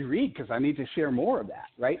 what did you read? Because I need to share more of that,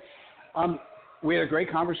 right? We had a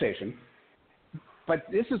great conversation, but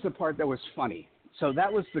this is the part that was funny. So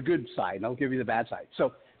that was the good side, and I'll give you the bad side.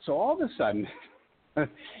 So all of a sudden,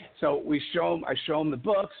 so I show him the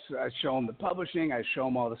books, I show him the publishing, I show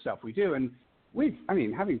him all the stuff we do, and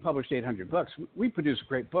having published 800 books, we produce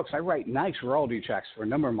great books. I write nice royalty checks for a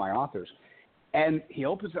number of my authors. And he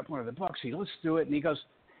opens up one of the books, he listens to it, and he goes,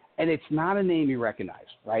 and it's not a name you recognize,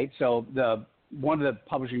 right? So one of the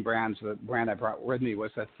publishing brands, the brand I brought with me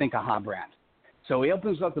was the THiNKaha brand. So he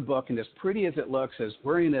opens up the book, and as pretty as it looks, as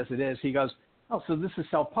brilliant as it is, he goes, "Oh, so this is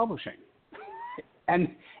self-publishing."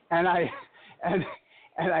 and I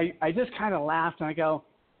just kind of laughed, and I go,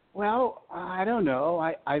 "Well, I don't know.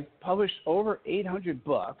 I've published over 800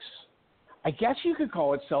 books. I guess you could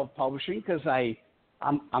call it self-publishing because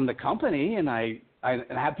I'm the company, and I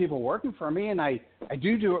have people working for me, and I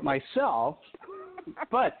do it myself.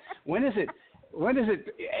 But when is it?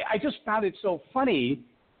 I just found it so funny."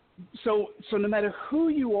 So no matter who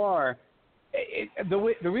you are, the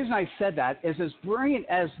reason I said that is as brilliant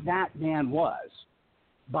as that man was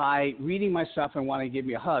by reading my stuff and wanting to give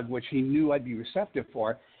me a hug, which he knew I'd be receptive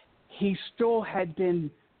for, he still had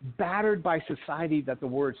been battered by society that the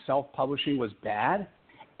word self-publishing was bad.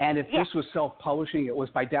 And if this was self-publishing, it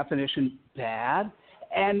was by definition bad.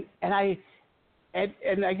 And I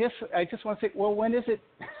guess I just want to say, well, when is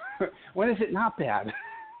it not bad,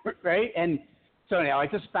 right? And so anyhow, I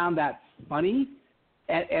just found that funny,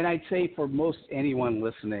 and I'd say for most anyone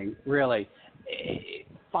listening, really,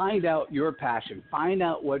 find out your passion, find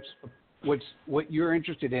out what you're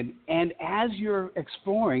interested in, and as you're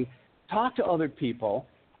exploring, talk to other people,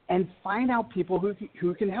 and find out people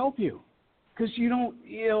who can help you, because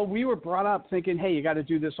we were brought up thinking, hey, you got to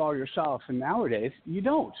do this all yourself, and nowadays you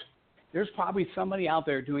don't. There's probably somebody out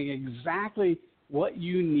there doing exactly what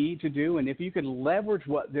you need to do, and if you can leverage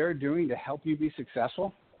what they're doing to help you be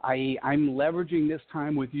successful, i.e. I'm leveraging this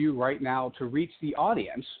time with you right now to reach the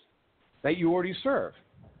audience that you already serve.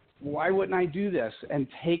 Why wouldn't I do this and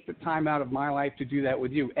take the time out of my life to do that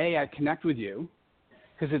with you? I connect with you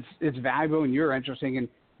because it's valuable and you're interesting, and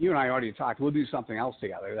you and I already talked. We'll do something else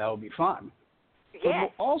together. That'll be fun. Yeah.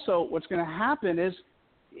 But also what's going to happen is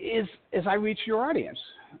I reach your audience.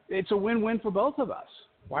 It's a win-win for both of us.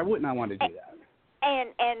 Why wouldn't I want to do that?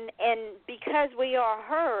 And because we are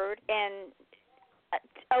heard in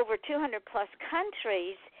over 200 plus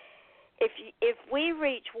countries, if we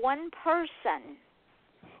reach one person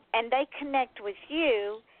and they connect with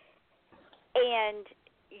you and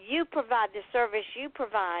you provide the service you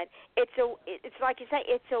provide, it's like you say,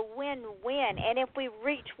 it's a win-win. And if we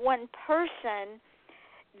reach one person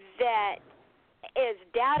that is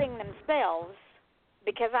doubting themselves,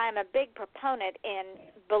 because I'm a big proponent in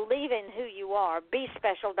believing who you are, be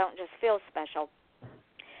special, don't just feel special,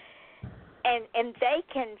 and they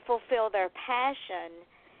can fulfill their passion,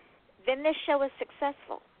 then this show is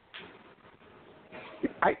successful.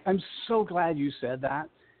 I'm so glad you said that.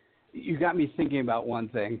 You got me thinking about one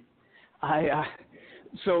thing. I'm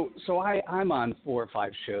on 4 or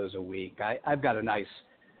 5 shows a week. I've got a nice.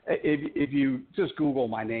 If you just Google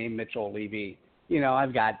my name, Mitchell Levy,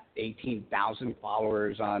 I've got 18,000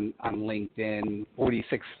 followers on LinkedIn,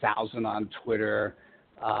 46,000 on Twitter,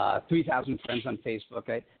 3,000 friends on Facebook.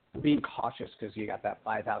 I'm being cautious because you got that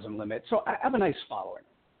 5,000 limit. So I have a nice following.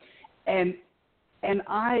 And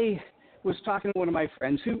I was talking to one of my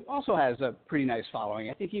friends who also has a pretty nice following,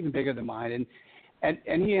 I think even bigger than mine. And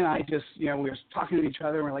he and I just, we were talking to each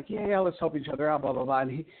other, and we're like, yeah, let's help each other out, blah, blah, blah.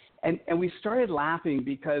 And we started laughing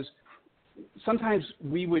because sometimes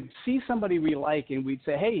we would see somebody we like and we'd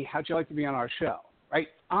say, hey, how'd you like to be on our show? Right?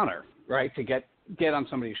 Honor, right? To get on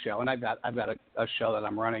somebody's show. And I've got a show that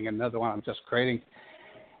I'm running, another one I'm just creating.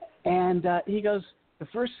 And he goes, the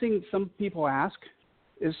first thing some people ask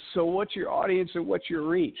is, so what's your audience and what's your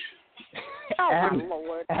reach? Oh, my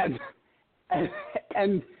Lord.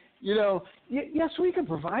 And yes, we can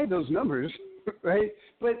provide those numbers, right?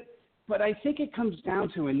 But I think it comes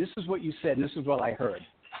down to, and this is what you said, and this is what I heard,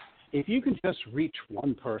 if you can just reach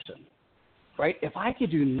one person, right? If I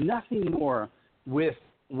could do nothing more with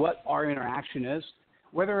what our interaction is,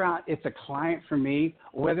 whether or not it's a client for me,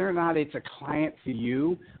 whether or not it's a client for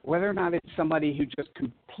you, whether or not it's somebody who just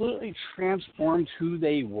completely transformed who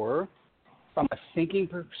they were from a thinking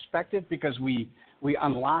perspective, because we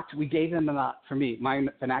gave them for me, my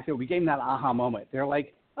vernacular, we gave them that aha moment. They're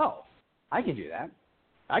like, oh, I can do that.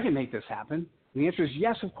 I can make this happen. And the answer is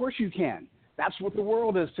yes, of course you can. That's what the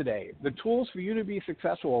world is today. The tools for you to be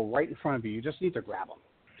successful are right in front of you. You just need to grab them.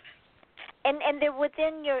 And they're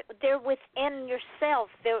within yourself.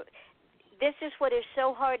 this is what is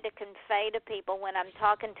so hard to convey to people when I'm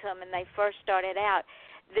talking to them and they first started out.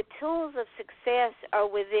 The tools of success are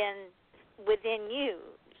within you,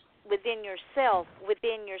 within yourself,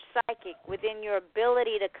 within your psychic, within your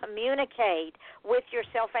ability to communicate with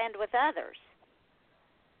yourself and with others.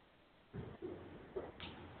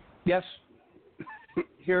 Yes.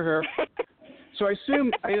 Hear. So I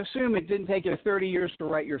assume it didn't take you 30 years to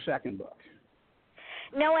write your second book.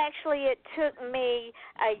 No, actually, it took me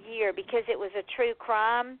a year because it was a true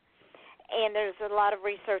crime, and there's a lot of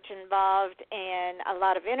research involved and a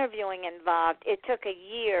lot of interviewing involved. It took a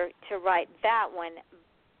year to write that one,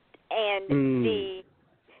 and the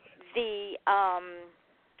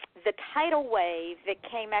tidal wave that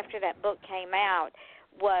came after that book came out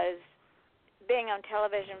was being on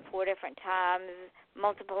television 4 different times,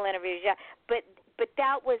 multiple interviews. Yeah, but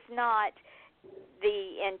that was not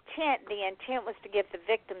the intent. The intent was to give the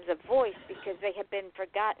victims a voice because they had been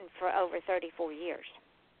forgotten for over 34 years.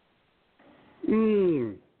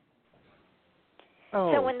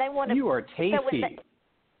 Oh, so when they want to, you are tasty.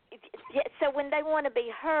 So when they want to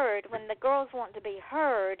be heard, when the girls want to be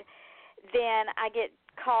heard, then I get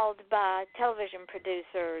called by television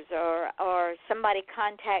producers or somebody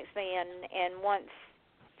contacts me and wants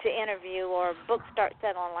to interview, or books start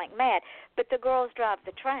selling like mad. But the girls drive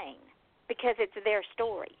the train because it's their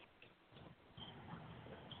story.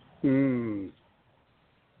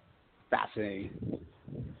 Fascinating.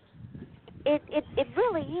 It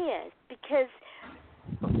really is, because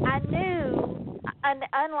I knew,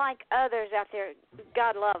 unlike others out there,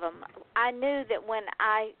 God love them, I knew that when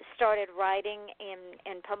I started writing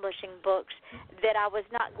and publishing books that I was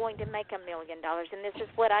not going to make $1 million. And this is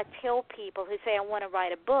what I tell people who say, I want to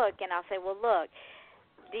write a book. And I'll say, well, look,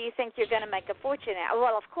 do you think you're going to make a fortune out?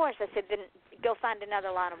 Well, of course. I said, then go find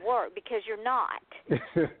another line of work, because you're not.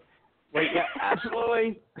 Wait, yeah,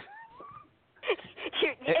 absolutely.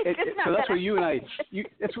 So that's where you and I.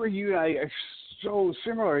 That's where you and I are so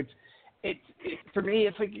similar. It for me,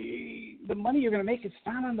 it's like the money you're going to make is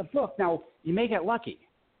not on the book. Now you may get lucky,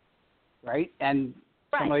 right? And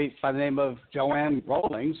somebody by the name of Joanne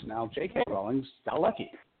Rawlings, now J.K. Rawlings, got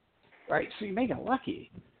lucky, right? So you may get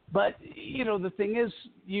lucky. But, the thing is,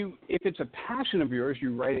 if it's a passion of yours,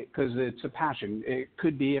 you write it because it's a passion. It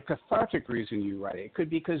could be a cathartic reason you write it. It could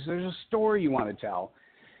be because there's a story you want to tell.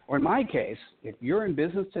 Or in my case, if you're in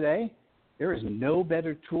business today, there is no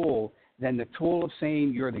better tool than the tool of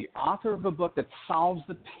saying you're the author of a book that solves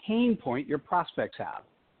the pain point your prospects have.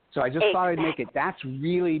 So I just thought I'd make it, that's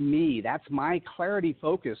really me. That's my clarity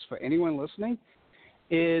focus for anyone listening,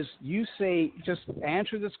 is you say, just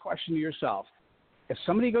answer this question to yourself. If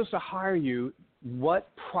somebody goes to hire you, what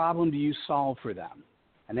problem do you solve for them?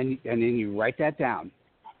 And then you write that down.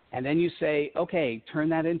 And then you say, okay, turn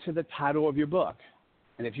that into the title of your book.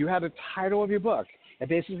 And if you have a title of your book that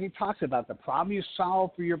basically talks about the problem you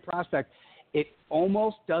solve for your prospect, it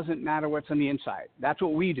almost doesn't matter what's on the inside. That's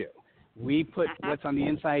what we do. We put what's on the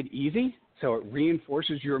inside easy, so it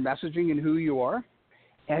reinforces your messaging and who you are.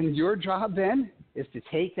 And your job then is to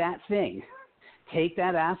take that thing, take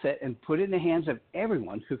that asset, and put it in the hands of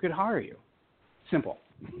everyone who could hire you. Simple.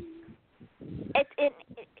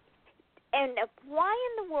 And why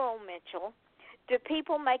in the world, Mitchell, do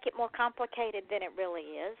people make it more complicated than it really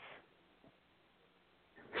is?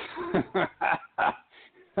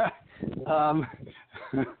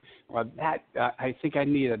 Well, that I think I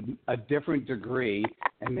need a different degree,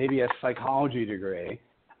 and maybe a psychology degree.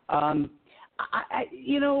 Part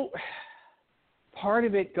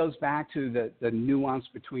of it goes back to the nuance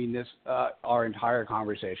between this our entire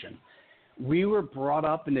conversation. We were brought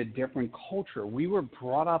up in a different culture. We were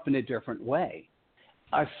brought up in a different way.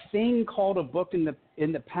 A thing called a book in the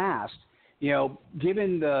past,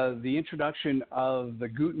 given the introduction of the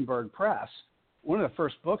Gutenberg press, one of the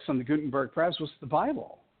first books on the Gutenberg press was the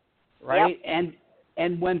Bible, right? Yep.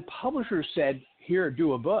 And when publishers said, here,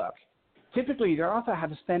 do a book, typically their author had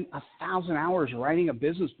to spend 1,000 hours writing a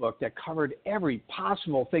business book that covered every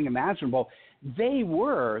possible thing imaginable. They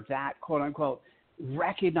were that, quote unquote,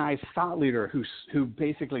 recognized thought leader who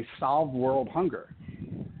basically solved world hunger.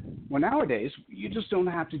 Well, nowadays, you just don't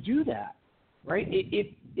have to do that, right? If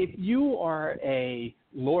you are a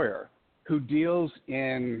lawyer who deals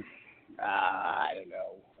in,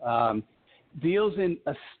 deals in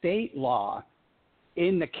estate law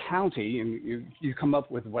in the county, and you come up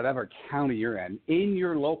with whatever county you're in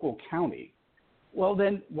your local county, well,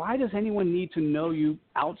 then why does anyone need to know you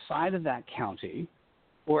outside of that county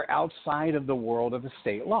or outside of the world of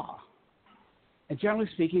estate law? And generally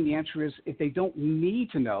speaking, the answer is if they don't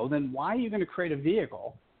need to know, then why are you going to create a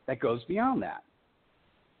vehicle that goes beyond that?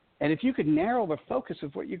 And if you could narrow the focus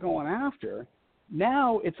of what you're going after,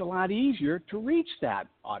 now it's a lot easier to reach that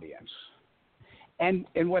audience. And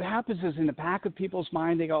what happens is in the back of people's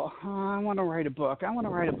mind, they go, I want to write a book. I want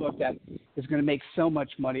to write a book that is going to make so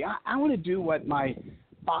much money. I want to do what my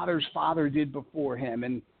father's father did before him,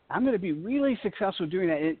 and I'm going to be really successful doing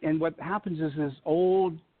that. And what happens is this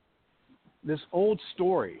old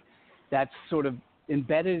story that's sort of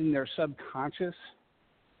embedded in their subconscious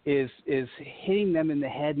is hitting them in the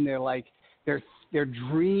head, and they're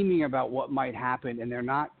dreaming about what might happen, and they're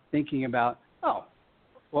not thinking about,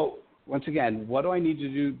 once again, what do I need to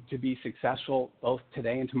do to be successful both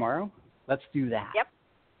today and tomorrow? Let's do that. Yep.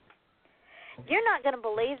 You're not going to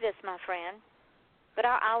believe this, my friend, but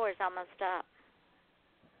our hour's almost up.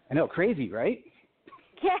 I know, crazy, right?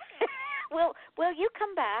 Yeah. Will you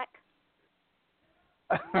come back?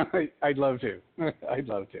 I'd love to. I'd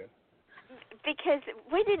love to. Because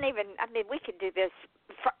we we could do this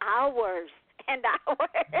for hours and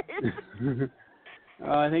hours.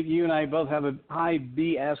 I think you and I both have a high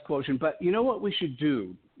BS quotient, but you know what we should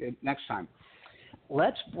do next time?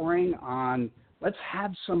 Let's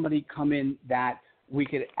have somebody come in that we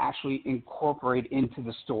could actually incorporate into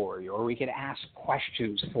the story, or we could ask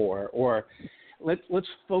questions for, or let's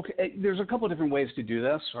focus. There's a couple of different ways to do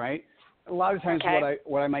this, right? A lot of times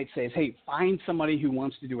what I might say is, hey, find somebody who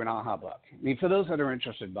wants to do an AHA book. I mean, for those that are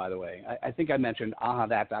interested, by the way, I think I mentioned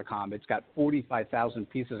AHAthat.com. It's got 45,000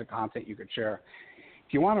 pieces of content you could share.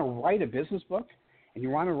 If you want to write a business book and you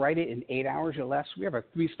want to write it in 8 hours or less, we have a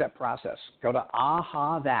 3-step process. Go to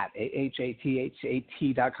AHAthat,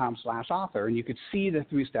 AHAthat.com/author, and you could see the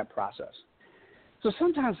 3-step process. So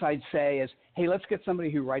sometimes I'd say is, hey, let's get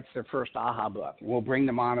somebody who writes their first AHA book. We'll bring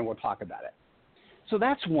them on and we'll talk about it. So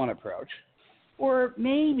that's one approach. Or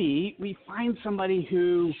maybe we find somebody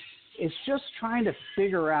who is just trying to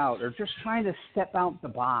figure out, or just trying to step out the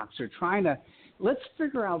box, or let's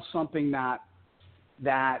figure out something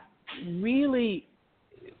that really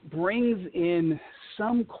brings in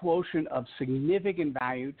some quotient of significant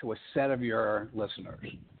value to a set of your listeners.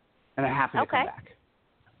 And I'm happy to come back.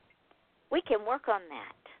 We can work on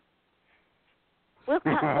that.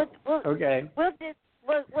 Okay.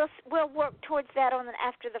 We'll work towards that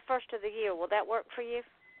after the first of the year. Will that work for you?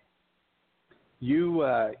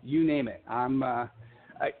 You name it.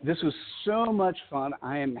 This was so much fun.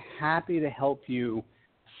 I am happy to help you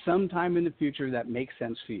sometime in the future that makes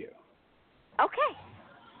sense for you. Okay.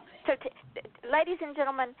 So, ladies and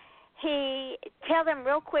gentlemen, tell them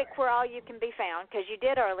real quick where all you can be found, because you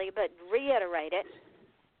did early, but reiterate it.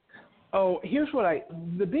 Oh, here's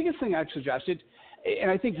the biggest thing I've suggested,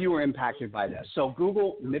 and I think you were impacted by this. So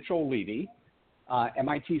Google Mitchell Levy,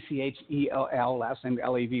 Mitchell, last name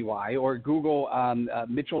Levy, or Google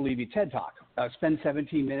Mitchell Levy TED Talk. Spend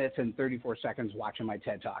 17 minutes and 34 seconds watching my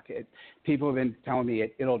TED Talk. People have been telling me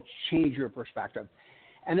it'll change your perspective.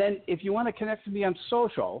 And then if you want to connect with me on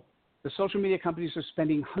social, the social media companies are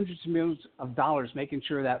spending hundreds of millions of dollars making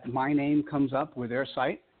sure that my name comes up with their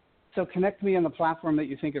site. So connect me on the platform that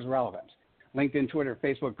you think is relevant. LinkedIn, Twitter,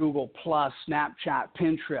 Facebook, Google+, Snapchat,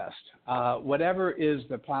 Pinterest, whatever is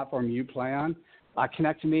the platform you play on,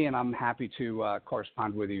 connect to me, and I'm happy to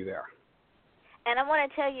correspond with you there. And I want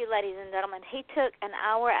to tell you, ladies and gentlemen, he took an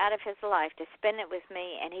hour out of his life to spend it with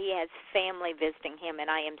me, and he has family visiting him, and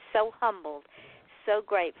I am so humbled, so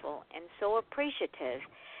grateful, and so appreciative.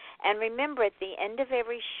 And remember, at the end of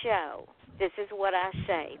every show, this is what I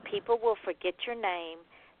say. People will forget your name.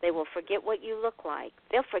 They will forget what you look like.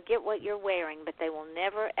 They'll forget what you're wearing, but they will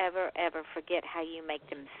never, ever, ever forget how you make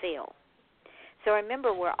them feel. So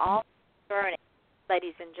remember, we're all burning,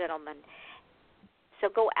 ladies and gentlemen. So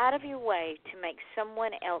go out of your way to make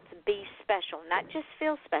someone else be special. Not just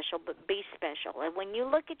feel special, but be special. And when you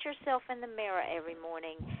look at yourself in the mirror every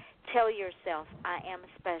morning, tell yourself, I am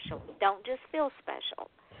special. Don't just feel special,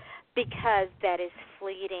 because that is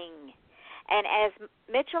fleeting. And as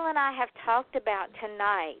Mitchell and I have talked about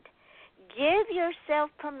tonight, give yourself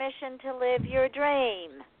permission to live your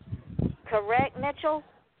dream. Correct, Mitchell?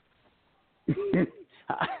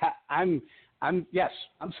 Yes,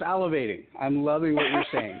 I'm salivating. I'm loving what you're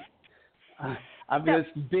saying. I've got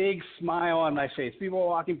this big smile on my face. People are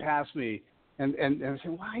walking past me and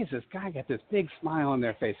saying, why is this guy got this big smile on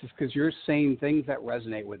their face? It's because you're saying things that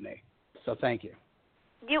resonate with me. So thank you.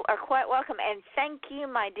 You are quite welcome, and thank you,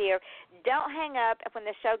 my dear. Don't hang up when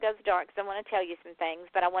the show goes dark, because I want to tell you some things,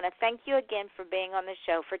 but I want to thank you again for being on the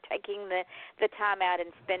show, for taking the time out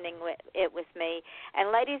and spending it with me.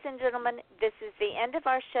 And ladies and gentlemen, this is the end of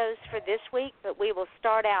our shows for this week, but we will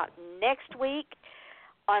start out next week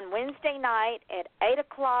on Wednesday night at 8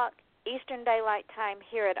 o'clock Eastern Daylight Time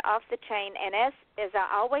here at Off the Chain. And as I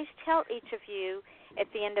always tell each of you at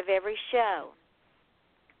the end of every show,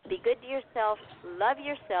 be good to yourself, love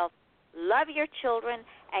your children,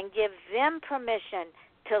 and give them permission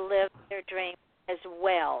to live their dream as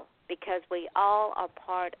well, because we all are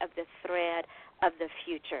part of the thread of the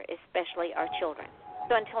future, especially our children.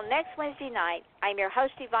 So until next Wednesday night, I'm your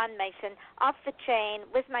host, Yvonne Mason, Off the Chain,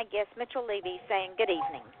 with my guest, Mitchell Levy, saying good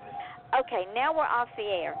evening. Okay, now we're off the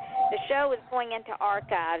air. The show is going into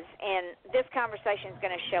archives, and this conversation is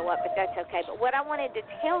going to show up, but that's okay. But what I wanted to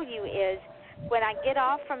tell you is, when I get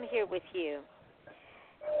off from here with you,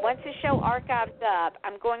 once the show archives up,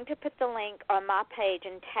 I'm going to put the link on my page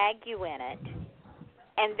and tag you in it.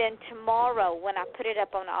 And then tomorrow, when I put it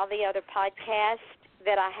up on all the other podcasts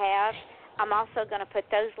that I have, I'm also going to put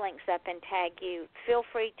those links up and tag you. Feel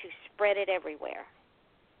free to spread it everywhere.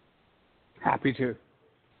 Happy to.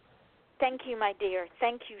 Thank you, my dear.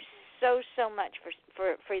 Thank you so much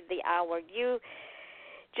for the hour. You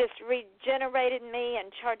just regenerated me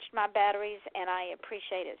and charged my batteries, and I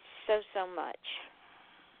appreciate it so much.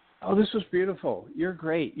 Oh, this was beautiful. You're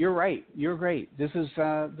great. You're right. You're great. This is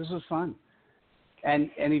fun.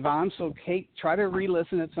 And Yvonne, so Kate, try to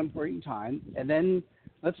re-listen at some point in time, and then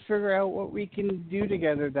let's figure out what we can do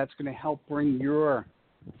together that's going to help bring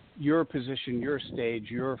your position, your stage,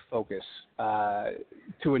 your focus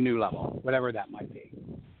to a new level, whatever that might be.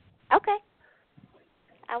 Okay.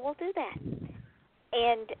 I will do that.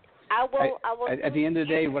 And I will. At the end of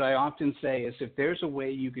the day, what I often say is, if there's a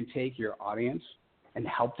way you can take your audience and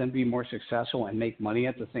help them be more successful and make money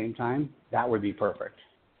at the same time, that would be perfect.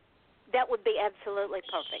 That would be absolutely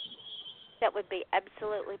perfect. That would be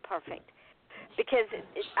absolutely perfect. Because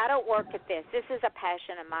I don't work at this. This is a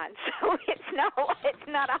passion of mine, so it's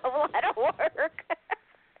not a whole lot of work.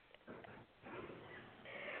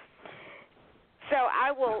 So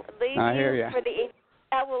I will leave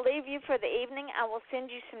I will leave you for the evening. I will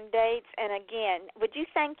send you some dates. And again, would you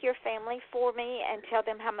thank your family for me and tell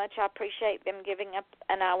them how much I appreciate them giving up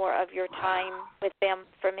an hour of your time with them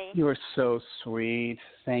for me? You are so sweet.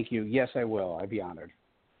 You. Yes, I will. I'd be honored.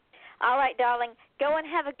 All right, darling. Go and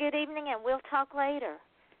have a good evening, and we'll talk later.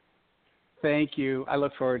 Thank you. I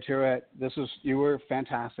look forward to it. You were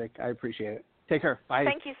fantastic. I appreciate it. Take care. Bye.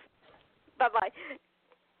 Thank you. Bye-bye.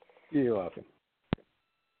 You're welcome.